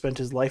 30. He has spent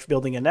his life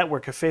building a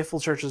network of faithful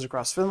churches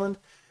across Finland,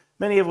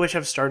 many of which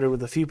have started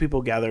with a few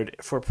people gathered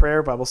for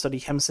prayer, Bible study,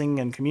 hymn singing,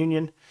 and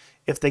communion,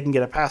 if they can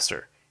get a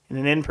pastor. In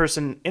an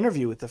in-person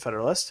interview with The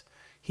Federalist,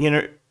 he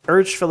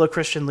urged fellow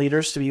Christian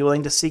leaders to be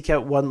willing to seek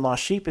out one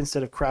lost sheep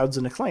instead of crowds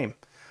and acclaim.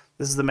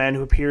 This is the man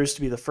who appears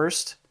to be the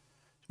first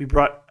to be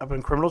brought up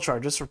on criminal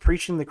charges for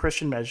preaching the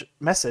Christian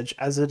message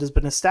as it has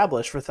been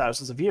established for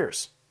thousands of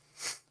years.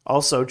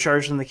 Also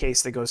charged in the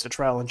case that goes to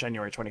trial on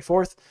January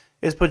 24th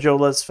is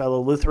Pajola's fellow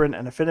Lutheran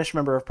and a Finnish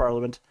member of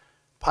parliament,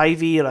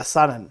 Päivi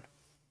Räsänen.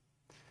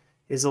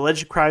 His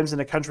alleged crimes in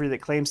a country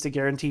that claims to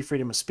guarantee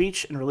freedom of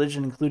speech and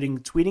religion, including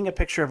tweeting a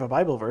picture of a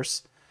Bible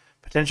verse.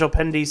 Potential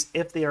penalties,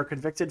 if they are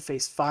convicted,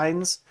 face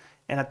fines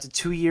and up to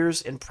 2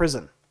 years in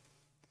prison.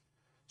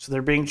 So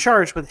they're being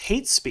charged with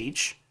hate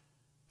speech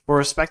for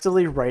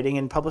respectively writing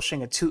and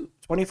publishing a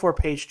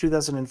 24-page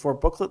 2004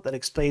 booklet that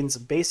explains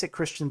basic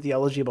Christian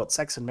theology about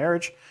sex and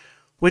marriage,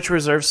 which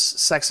reserves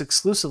sex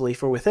exclusively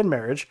for within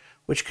marriage,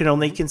 which can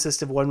only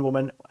consist of one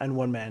woman and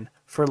one man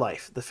for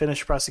life. The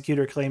Finnish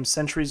prosecutor claims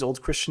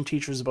centuries-old Christian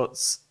teachings about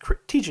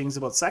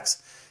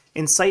sex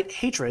incite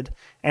hatred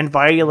and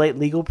violate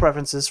legal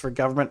preferences for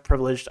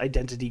government-privileged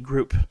identity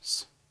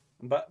groups.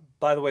 But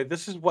by the way,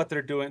 this is what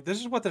they're doing. This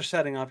is what they're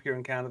setting up here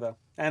in Canada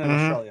and in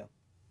Australia.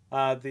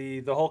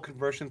 The whole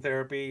conversion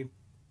therapy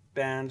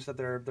bans that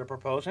they're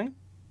proposing.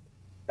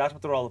 That's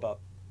what they're all about.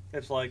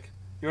 It's like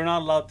you're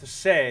not allowed to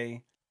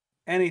say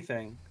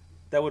anything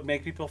that would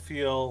make people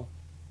feel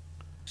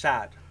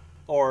sad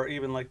or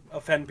even like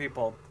offend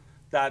people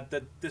that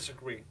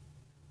disagree.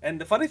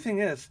 And the funny thing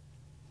is,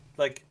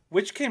 like,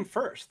 which came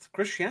first?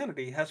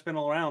 Christianity has been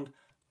around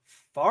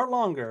far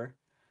longer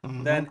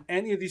than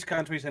any of these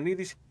countries, any of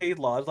these hate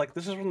laws. Like,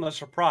 this is from the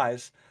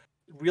surprise.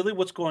 Really,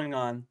 what's going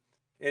on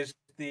is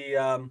the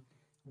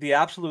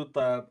absolute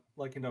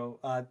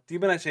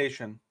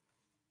demonization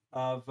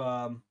of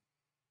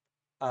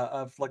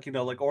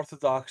like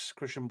Orthodox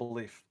Christian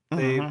belief.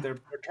 They're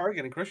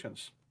targeting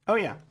Christians. Oh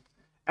yeah,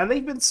 and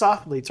they've been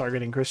softly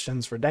targeting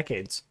Christians for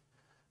decades,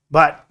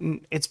 but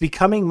it's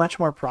becoming much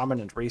more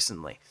prominent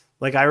recently.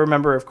 Like, I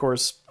remember, of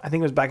course, I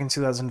think it was back in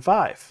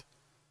 2005,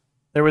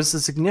 there was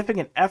a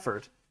significant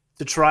effort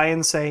to try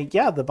and say,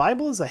 yeah, the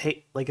Bible is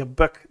a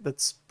book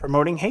that's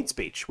promoting hate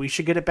speech. We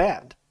should get it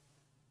banned.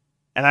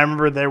 And I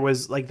remember that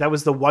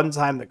was the one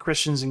time that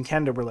Christians in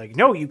Canada were like,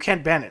 no, you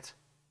can't ban it.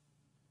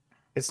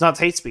 It's not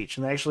hate speech.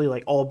 And they actually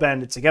like all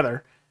banned it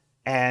together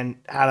and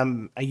had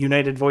a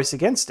united voice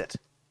against it.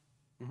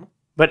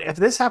 But if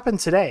this happened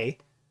today,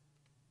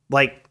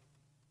 like,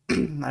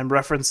 I'm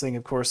referencing,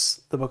 of course,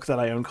 the book that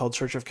I own called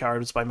Church of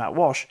Cowards by Matt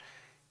Walsh.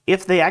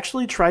 If they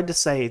actually tried to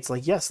say, it's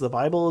like, yes, the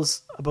Bible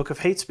is a book of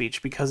hate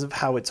speech because of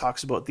how it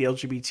talks about the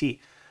LGBT,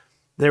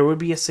 there would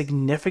be a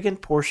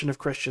significant portion of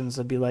Christians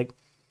that'd be like,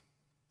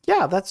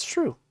 yeah, that's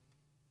true.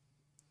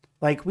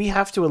 Like, we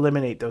have to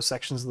eliminate those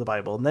sections of the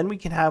Bible, and then we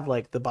can have,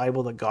 like, the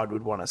Bible that God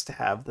would want us to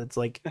have that's,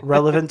 like,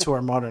 relevant to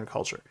our modern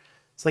culture.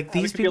 It's like,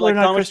 these people are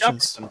not Thomas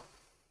Christians. Jefferson.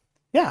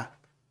 Yeah.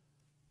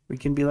 We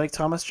can be like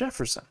Thomas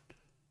Jefferson.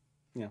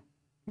 Yeah.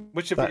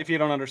 Which, if you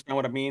don't understand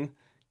what I mean,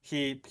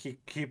 he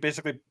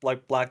basically,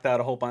 like, blacked out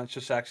a whole bunch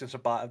of sections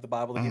of the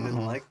Bible that he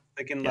didn't like,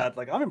 thinking that,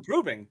 like, I'm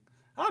improving.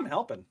 I'm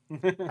helping.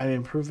 I'm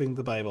improving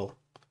the Bible.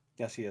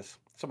 Yes, he is.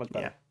 So much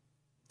better.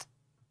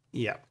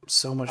 Yeah,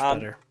 so much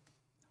better.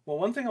 Well,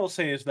 one thing I will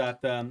say is that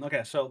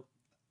so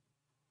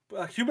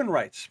human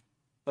rights.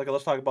 Like,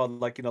 let's talk about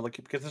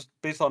because this is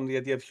based on the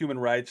idea of human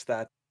rights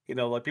that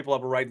like people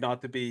have a right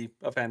not to be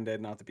offended,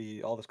 not to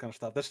be all this kind of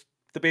stuff. This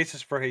the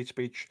basis for hate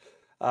speech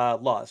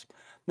laws.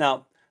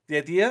 Now, the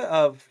idea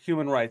of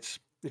human rights,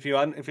 if you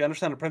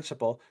understand the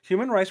principle,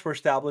 human rights were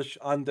established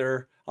on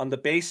the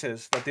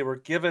basis that they were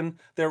given,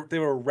 they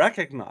were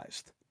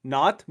recognized,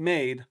 not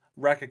made,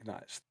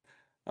 recognized.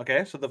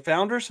 Okay, so the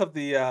founders of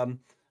the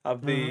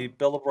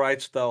Bill of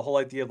Rights, the whole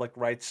idea of like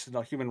rights,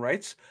 human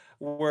rights,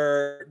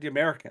 were the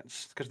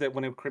Americans, because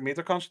when they made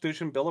their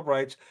Constitution, Bill of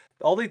Rights,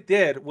 all they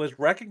did was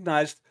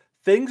recognize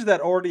things that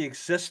already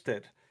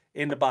existed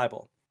in the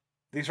Bible.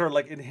 These are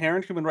like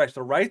inherent human rights: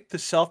 the right to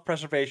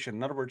self-preservation.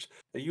 In other words,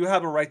 that you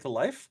have a right to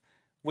life,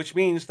 which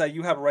means that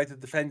you have a right to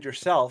defend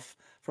yourself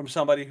from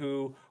somebody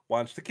who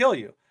wants to kill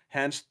you.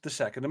 Hence, the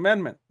Second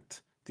Amendment,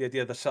 the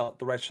idea of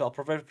the right to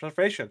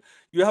self-preservation.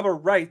 You have a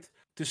right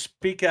to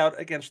speak out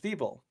against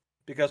evil,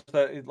 because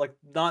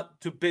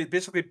not to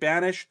basically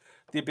banish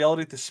the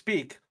ability to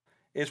speak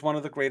is one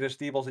of the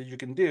greatest evils that you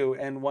can do,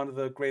 and one of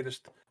the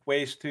greatest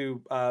ways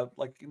to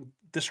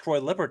destroy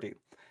liberty.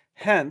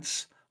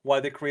 Hence, why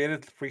they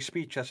created free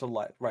speech as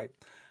a right.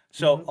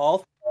 So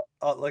all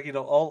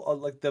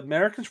the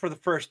Americans were the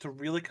first to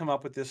really come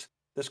up with this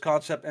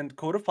concept and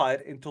codify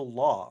it into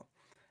law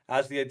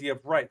as the idea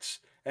of rights,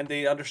 and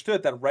they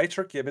understood that rights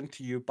are given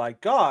to you by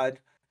God,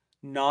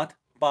 not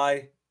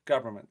by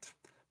government.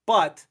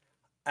 But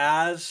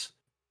as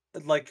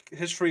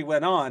history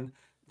went on,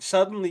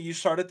 suddenly you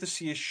started to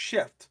see a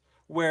shift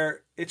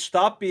where it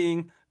stopped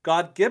being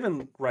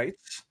God-given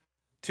rights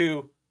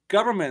to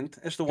government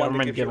is the one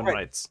that gives you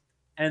rights.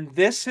 And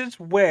this is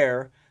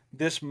where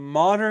this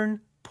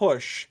modern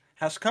push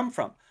has come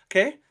from.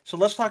 Okay, so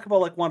let's talk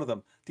about one of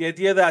them, the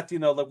idea that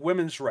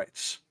women's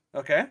rights.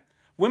 Okay,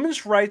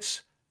 women's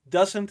rights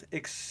doesn't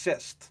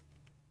exist.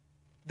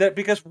 That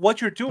because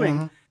what you're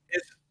doing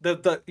is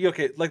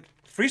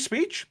free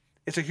speech.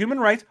 It's a human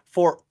right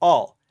for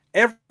all,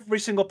 every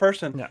single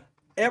person,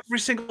 every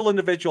single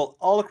individual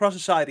all across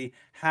society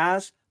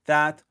has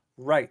that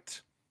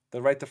right.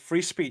 The right to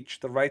free speech,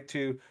 the right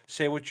to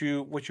say what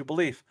you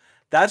believe.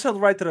 That's a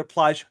right that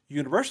applies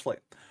universally.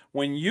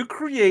 When you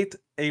create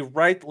a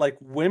right like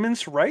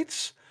women's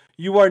rights,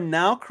 you are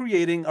now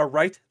creating a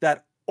right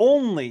that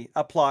only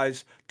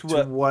applies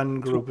To one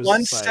group of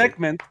one society.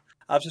 segment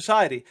of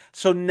society.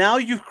 So now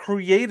you've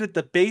created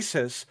the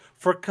basis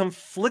for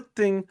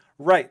conflicting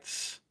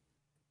rights.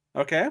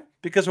 Okay?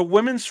 Because a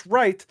women's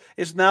right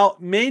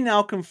may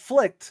now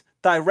conflict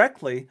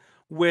directly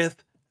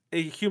with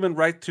a human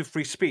right to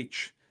free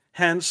speech.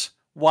 Hence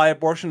why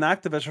abortion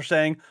activists are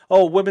saying,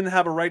 "Oh, women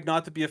have a right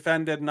not to be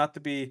offended, not to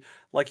be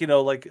like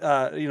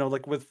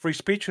with free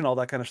speech and all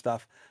that kind of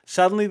stuff."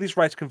 Suddenly these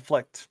rights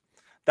conflict.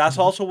 That's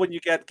also when you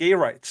get gay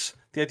rights.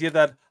 The idea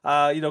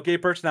that gay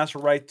person has a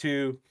right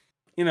to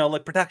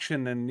like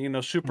protection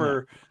and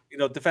super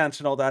defense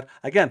and all that.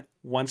 Again,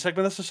 one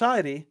segment of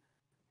society,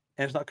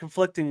 and it's not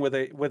conflicting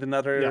with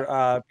another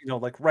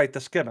like right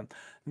that's given.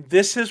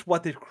 This is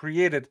what they've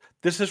created.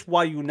 This is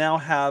why you now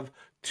have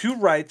two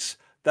rights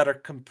that are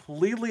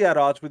completely at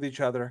odds with each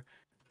other.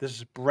 This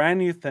is a brand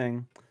new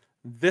thing.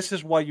 This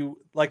is why you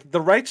like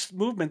the rights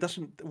movement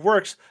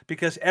works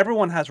because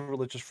everyone has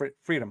religious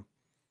freedom.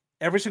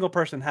 Every single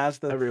person has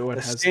Everyone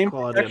the has same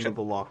equality protection. under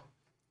the law.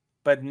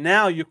 But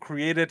now you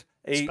created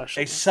a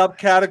Especially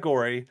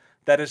subcategory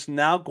that is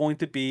now going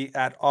to be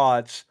at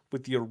odds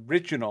with the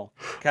original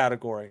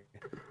category,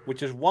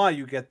 which is why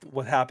you get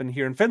what happened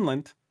here in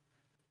Finland,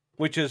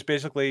 which is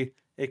basically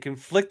a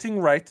conflicting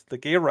right, the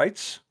gay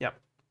rights, Yep.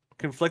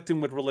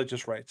 conflicting with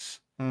religious rights.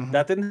 Mhm.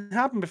 That didn't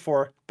happen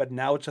before, but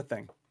now it's a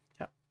thing.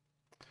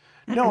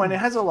 No, and it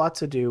has a lot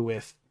to do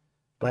with,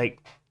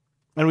 like,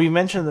 and we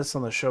mentioned this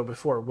on the show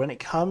before, when it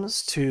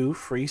comes to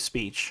free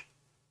speech,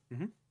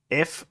 Mhm.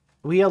 if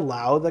we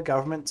allow the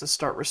government to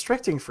start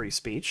restricting free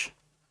speech,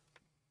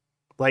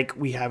 like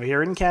we have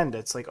here in Canada,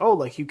 it's like, oh,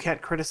 like you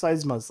can't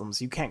criticize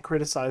Muslims, you can't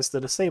criticize the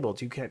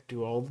disabled, you can't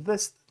do all of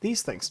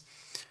these things.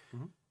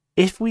 Mhm.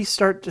 If we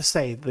start to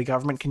say the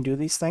government can do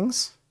these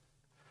things,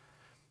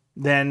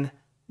 then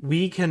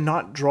we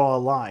cannot draw a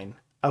line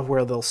of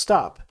where they'll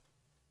stop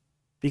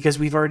because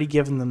we've already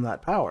given them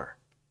that power.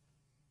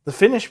 The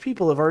Finnish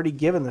people have already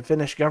given the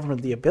Finnish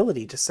government the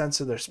ability to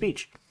censor their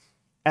speech.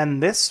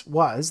 And this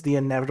was the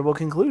inevitable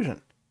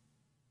conclusion.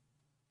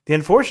 The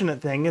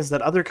unfortunate thing is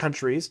that other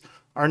countries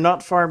are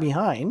not far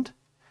behind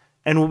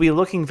and will be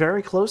looking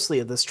very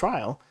closely at this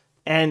trial.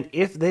 And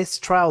if this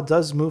trial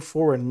does move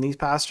forward and these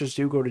pastors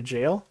do go to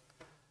jail,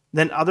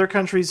 then other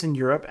countries in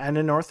Europe and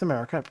in North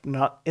America,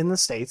 not in the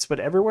States, but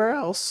everywhere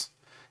else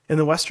in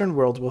the Western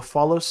world will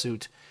follow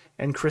suit,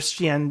 and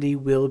Christianity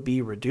will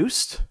be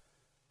reduced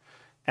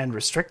and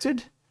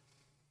restricted.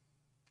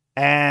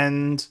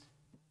 And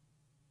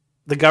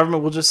the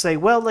government will just say,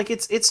 well, like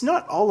it's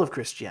not all of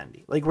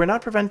Christianity. Like we're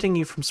not preventing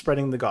you from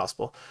spreading the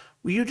gospel.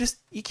 You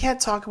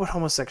can't talk about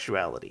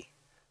homosexuality.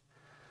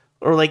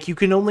 Or like you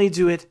can only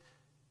do it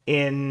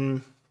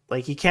in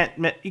like you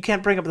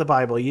can't bring up the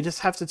Bible. You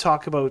just have to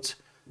talk about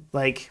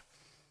like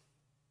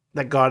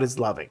that God is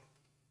loving.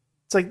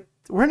 It's like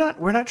we're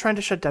not trying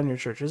to shut down your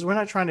churches. We're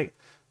not trying to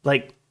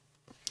like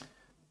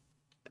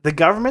the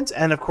government,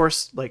 and of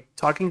course, like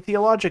talking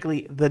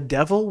theologically, the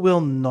devil will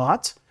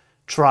not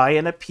try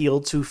and appeal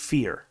to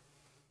fear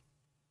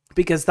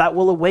because that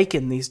will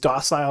awaken these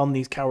docile and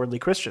these cowardly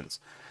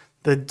Christians.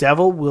 The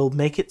devil will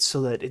make it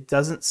so that it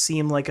doesn't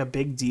seem like a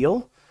big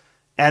deal,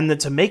 and that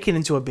to make it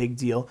into a big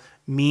deal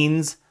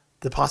means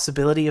the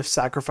possibility of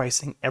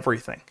sacrificing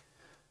everything.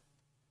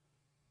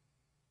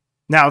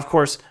 Now, of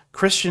course,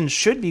 Christians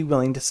should be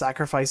willing to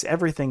sacrifice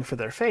everything for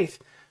their faith,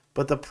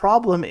 but the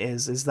problem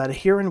is that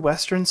here in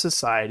Western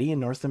society, in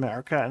North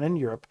America and in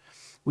Europe,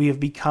 we have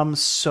become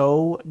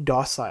so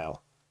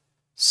docile.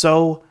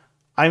 So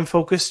I'm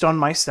focused on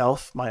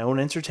myself, my own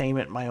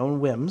entertainment, my own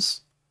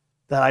whims,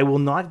 that I will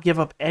not give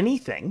up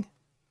anything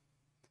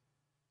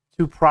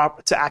to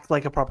act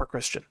like a proper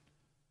Christian.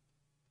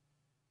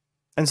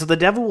 And so the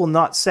devil will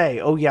not say,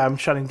 oh yeah, I'm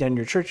shutting down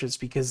your churches,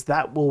 because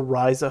that will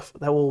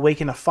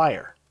awaken a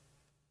fire.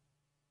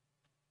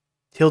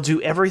 He'll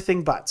do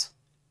everything but.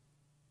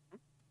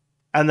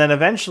 And then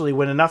eventually,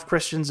 when enough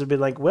Christians will be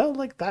like, well,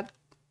 like that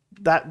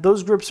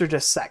those groups are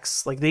just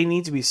sects. Like they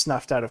need to be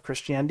snuffed out of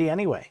Christianity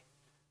anyway.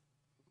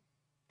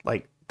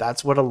 Like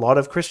that's what a lot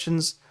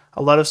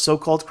of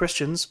so-called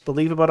Christians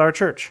believe about our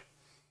church.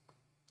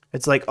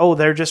 It's like, oh,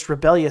 they're just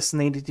rebellious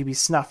and they need to be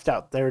snuffed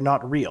out. They're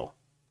not real.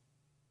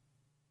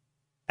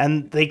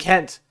 And they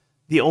can't.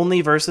 The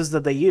only verses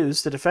that they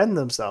use to defend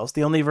themselves,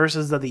 the only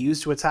verses that they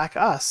use to attack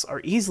us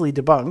are easily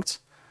debunked,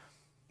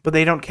 but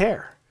they don't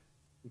care.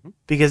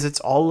 Because it's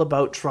all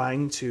about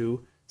trying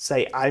to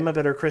say, I'm a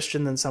better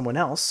Christian than someone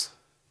else,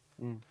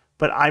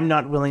 but I'm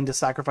not willing to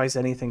sacrifice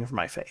anything for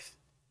my faith.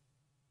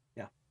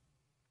 Yeah.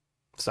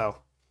 So,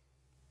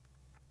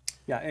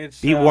 yeah,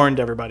 it's be warned,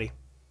 everybody.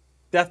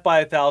 Death by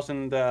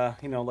 1,000,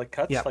 like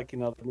cuts, Yeah. like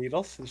the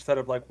needles, instead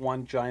of like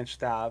one giant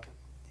stab.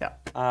 Yeah.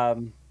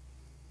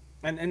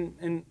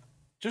 And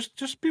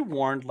just be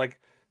warned, like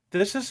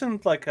this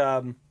isn't like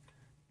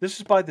this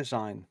is by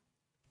design.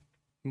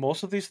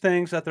 Most of these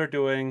things that they're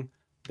doing,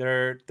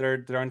 they're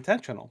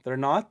intentional. They're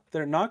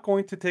not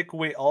going to take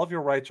away all of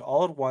your rights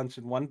all at once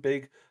in one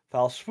big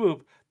foul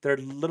swoop. They're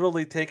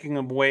literally taking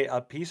them away a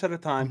piece at a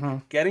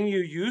time, getting you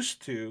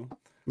used to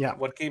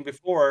what came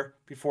before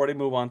they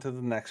move on to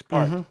the next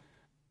part.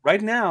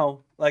 Right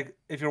now, like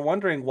if you're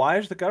wondering why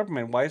is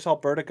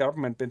Alberta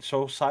government been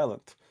so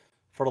silent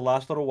for the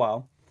last little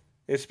while,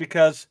 it's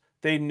because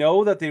they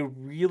know that they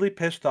really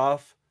pissed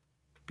off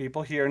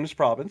people here in this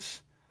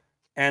province,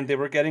 and they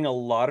were getting a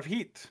lot of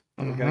heat.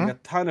 They were getting a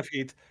ton of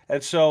heat,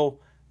 and so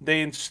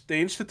they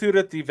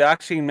instituted the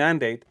vaccine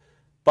mandate.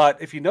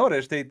 But if you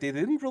notice, they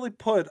didn't really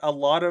put a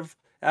lot of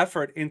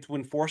effort into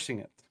enforcing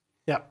it.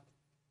 Yeah.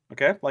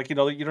 Okay, like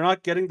you're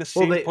not getting the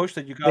same push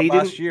that you got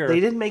last year.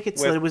 They didn't make it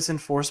so that it was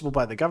enforceable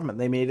by the government.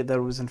 They made it that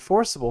it was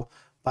enforceable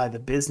by the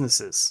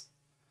businesses.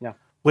 Yeah.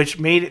 Which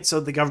made it so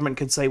the government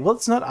could say, well,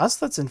 it's not us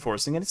that's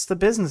enforcing it, it's the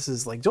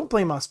businesses. Like, don't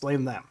blame us,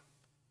 blame them.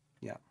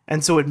 Yeah.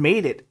 And so it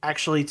made it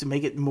actually to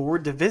make it more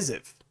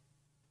divisive.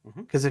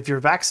 Because if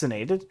you're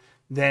vaccinated,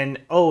 then,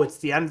 it's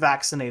the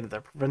unvaccinated that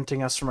are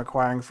preventing us from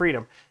acquiring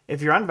freedom.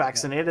 If you're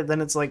unvaccinated,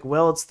 then it's like,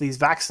 well, it's these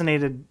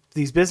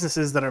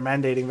businesses that are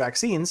mandating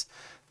vaccines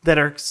that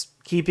are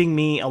keeping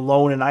me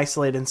alone and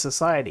isolated in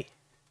society.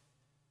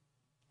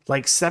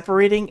 Like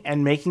separating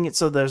and making it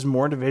so there's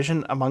more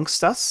division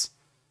amongst us,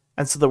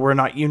 and so that we're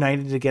not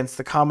united against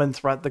the common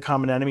threat, the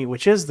common enemy,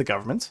 which is the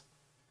government.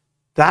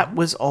 That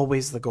was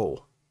always the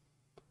goal.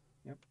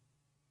 Yep.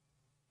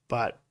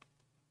 But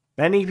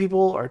many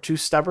people are too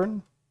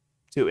stubborn,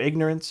 too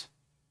ignorant,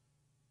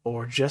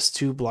 or just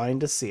too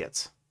blind to see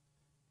it.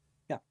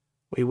 Yeah.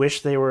 We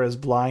wish they were as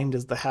blind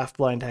as the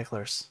half-blind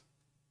hecklers.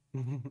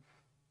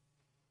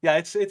 Yeah,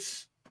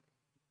 it's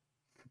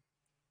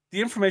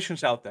the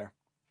information's out there.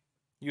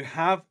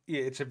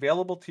 It's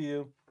available to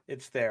you.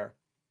 It's there.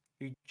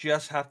 You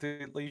just have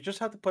to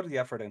put the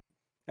effort in.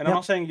 And I'm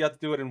not saying you have to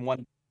do it in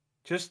one.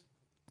 Just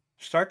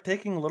start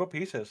taking little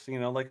pieces.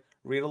 Like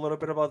read a little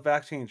bit about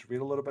vaccines,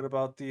 read a little bit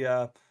about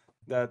the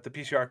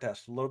PCR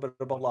test, a little bit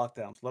about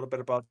lockdowns, a little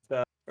bit about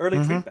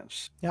early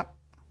treatments. Yeah.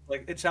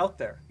 Like it's out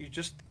there.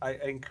 I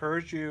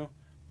encourage you,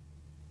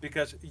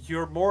 because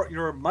you're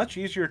a much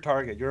easier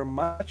target. You're a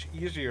much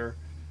easier,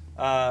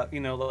 you're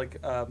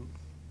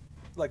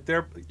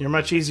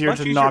much easier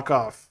to knock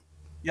off.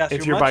 Yes,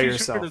 if you're by much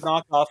yourself. easier to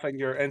knock off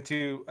and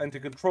to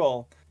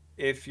control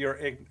if you're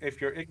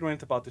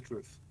ignorant about the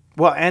truth.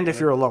 Well, and if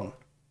you're alone.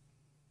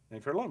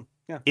 If you're alone,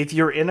 yeah. If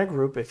you're in a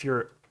group, if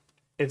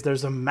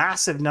there's a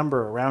massive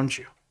number around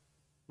you,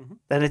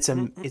 then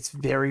it's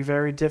very,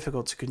 very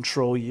difficult to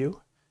control you.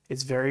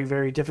 It's very,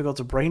 very difficult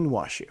to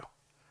brainwash you.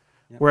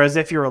 Whereas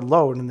if you're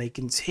alone and they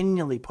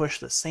continually push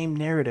the same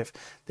narrative,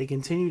 they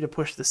continue to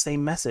push the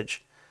same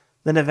message,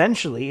 then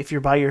eventually, if you're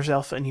by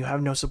yourself and you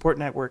have no support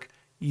network,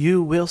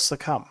 you will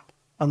succumb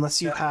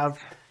unless you have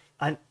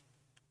an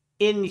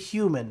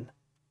inhuman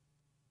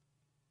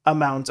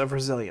amount of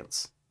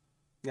resilience.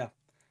 Yeah.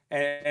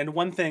 And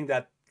one thing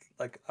that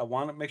I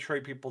want to make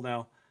sure people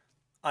know,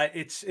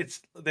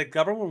 it's the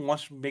government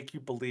wants to make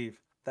you believe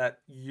that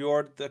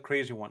you're the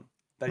crazy one,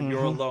 that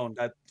you're alone,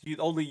 that you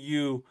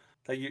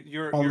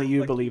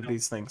believe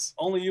these things.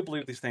 Only you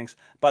believe these things.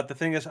 But the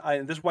thing is,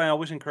 this is why I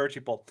always encourage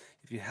people: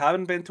 if you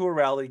haven't been to a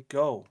rally,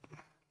 go,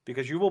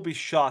 because you will be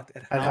shocked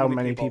at how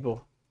many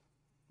people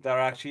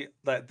that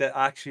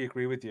actually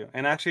agree with you.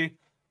 And actually,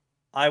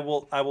 I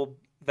will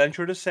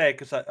venture to say,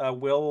 because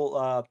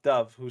Will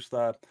Dove, who's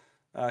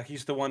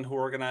he's the one who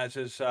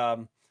organizes.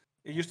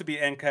 It used to be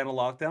End Canada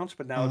Lockdowns,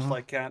 but now it's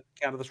like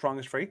Canada the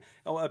Strongest Free,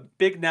 a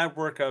big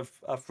network of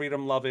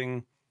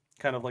freedom-loving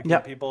kind of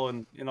people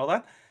and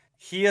that.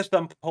 He has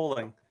done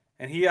polling,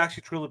 and he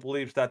actually truly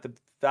believes that the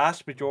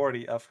vast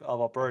majority of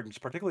Albertans,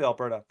 particularly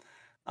Alberta,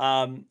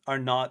 are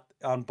not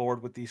on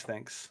board with these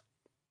things.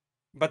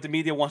 But the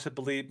media wants to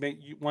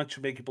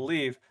make you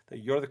believe that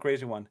you're the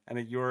crazy one and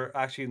that you're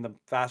actually in the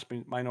vast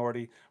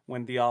minority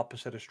when the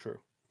opposite is true.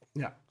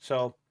 Yeah.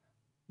 So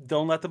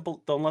don't let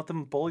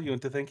them bully you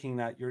into thinking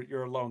that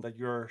you're alone, that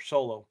you're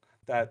solo,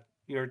 that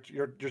you're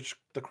just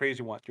the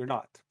crazy one. You're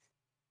not.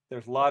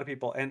 There's a lot of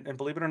people, and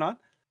believe it or not,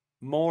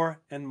 more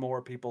and more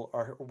people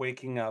are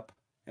waking up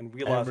and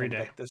realizing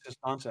that this is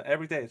nonsense.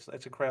 Every day, it's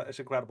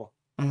incredible.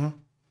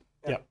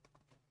 Yep.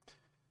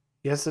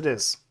 Yes, it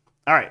is.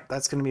 All right,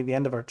 that's going to be the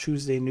end of our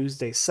Tuesday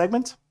Newsday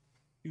segment.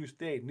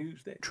 Tuesday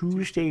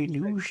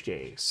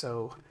Newsday.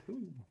 So,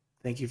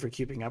 thank you for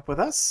keeping up with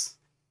us.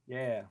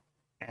 Yeah.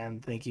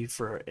 And thank you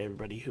for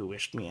everybody who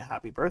wished me a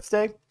happy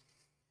birthday.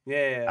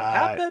 Yeah.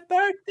 Happy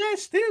birthday,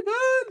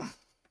 Stephen!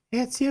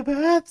 It's your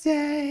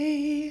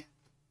birthday.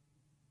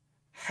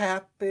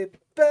 Happy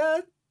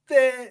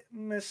birthday,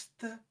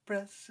 Mr.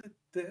 President.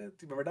 Do you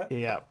remember that?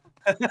 Yeah.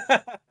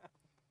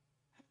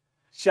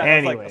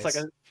 It's like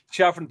a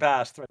shout from the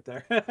past right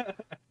there.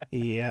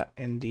 Yeah,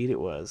 indeed it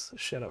was.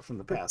 Shut up from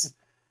the past.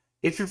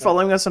 If you're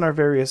following us on our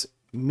various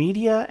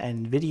media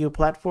and video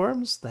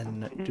platforms,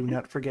 then do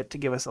not forget to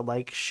give us a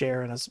like,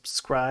 share, and a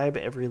subscribe.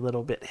 Every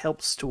little bit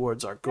helps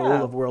towards our goal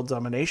of world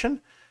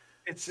domination.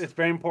 it's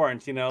very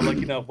important,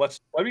 what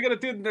are we gonna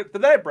do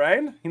today,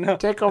 Brian?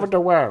 Take over the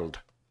world.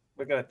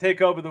 We're gonna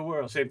take over the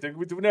world. Same thing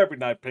we're doing every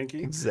night,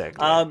 Pinky.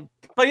 Exactly.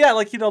 But yeah,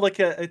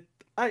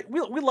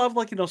 we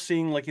love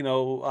seeing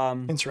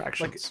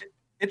Interactions.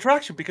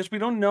 Interaction, because we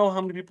don't know how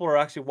many people are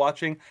actually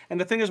watching.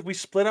 And the thing is, we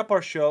split up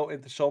our show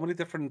into so many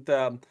different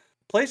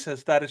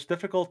places that it's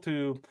difficult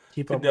to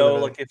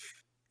know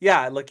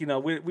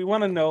we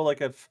want to know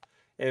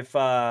if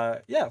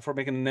we're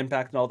making an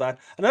impact and all that.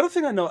 Another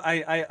thing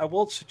I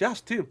will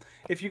suggest too,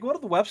 if you go to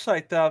the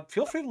website,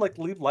 feel free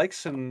to leave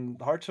likes and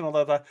hearts and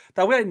all that.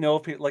 That way I know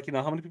if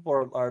how many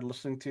people are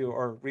listening to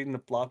or reading the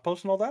blog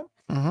post and all that.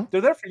 Mm-hmm.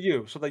 They're there for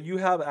you so that you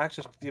have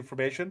access to the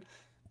information,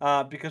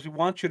 because we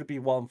want you to be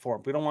well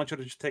informed. We don't want you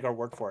to just take our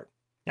word for it.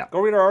 Yeah. Go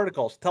read our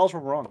articles. Tell us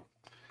we're wrong.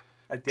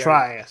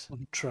 Try it.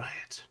 Try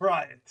it.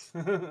 Try it.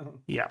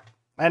 Yeah.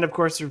 And of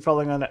course, if you're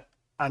following on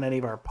any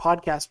of our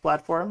podcast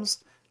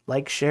platforms,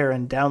 like, share,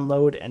 and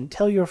download, and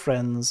tell your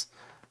friends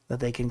that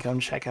they can come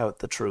check out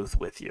the truth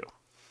with you.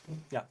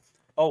 Yeah.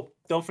 Oh,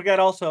 don't forget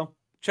also,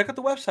 check out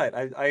the website.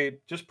 I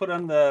just put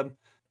on the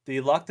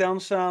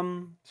lockdowns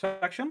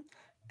section.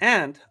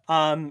 And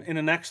in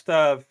the next,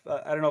 I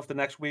don't know if the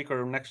next week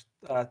or next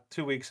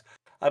 2 weeks,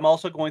 I'm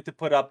also going to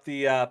put up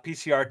the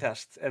PCR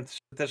tests and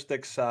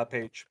statistics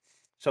page.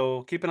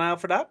 So keep an eye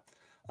out for that.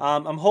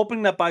 I'm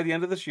hoping that by the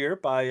end of this year,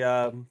 by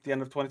the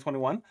end of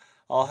 2021,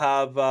 I'll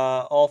have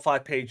all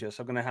 5 pages.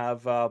 I'm going to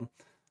have,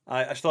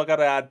 I still got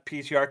to add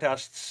PCR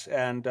tests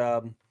and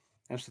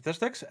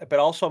statistics, but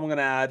also I'm going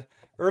to add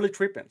early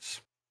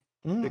treatments,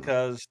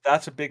 because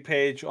that's a big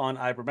page on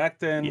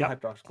ivermectin,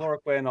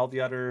 hydroxychloroquine, all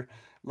the other,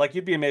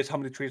 you'd be amazed how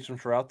many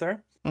treatments are out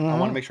there. I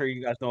want to make sure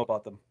you guys know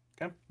about them.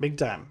 Okay. Big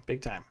time.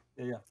 Big time.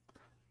 Yeah.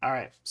 All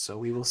right. So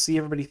we will see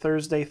everybody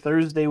Thursday.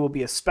 Thursday will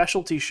be a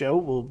specialty show.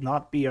 Will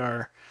not be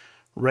our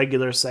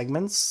regular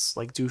segments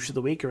like Douche of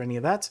the Week or any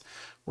of that.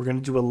 We're going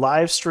to do a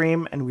live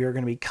stream, and we are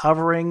going to be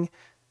covering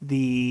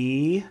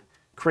the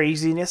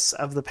craziness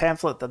of the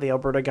pamphlet that the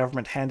Alberta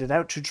government handed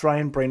out to try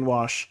and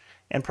brainwash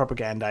and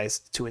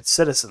propagandize to its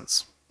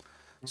citizens.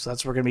 So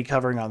that's what we're going to be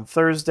covering on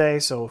Thursday,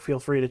 so feel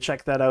free to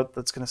check that out.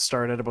 That's going to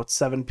start at about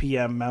 7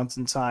 p.m.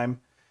 Mountain Time,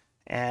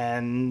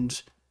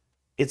 and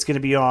it's going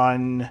to be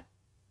on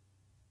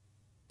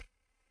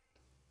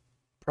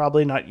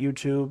probably not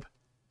YouTube.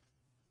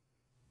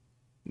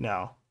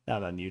 No,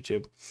 not on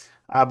YouTube.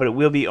 But it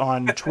will be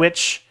on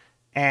Twitch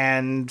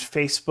and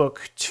Facebook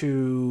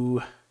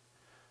to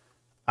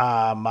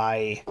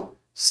my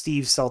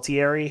Steve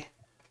Saltieri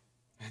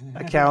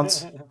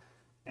account.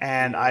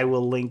 And I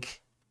will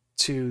link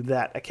to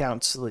that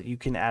account so that you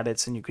can add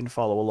it and you can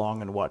follow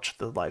along and watch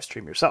the live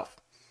stream yourself.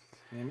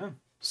 Amen.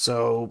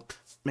 So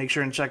make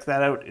sure and check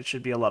that out. It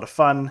should be a lot of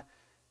fun.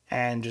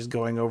 And just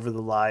going over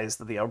the lies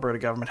that the Alberta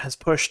government has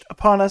pushed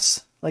upon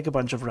us like a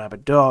bunch of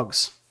rabid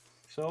dogs.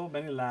 So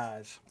many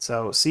lies.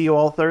 So see you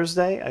all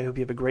Thursday. I hope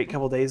you have a great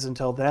couple days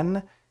until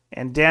then.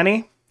 And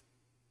Danny?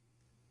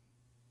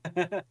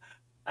 Here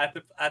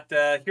at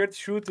the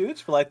Shrewd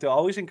Dudes, we like to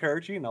always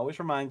encourage you and always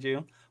remind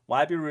you,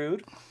 why be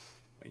rude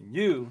when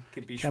you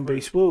can be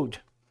shrewd.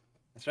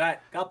 That's right.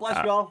 God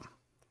bless you all.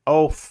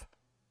 Oaf.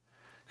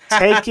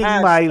 Taking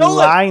my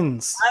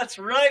lines. That's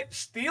right.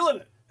 Stealing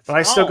it. But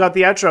I still got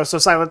the outro, so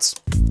silence.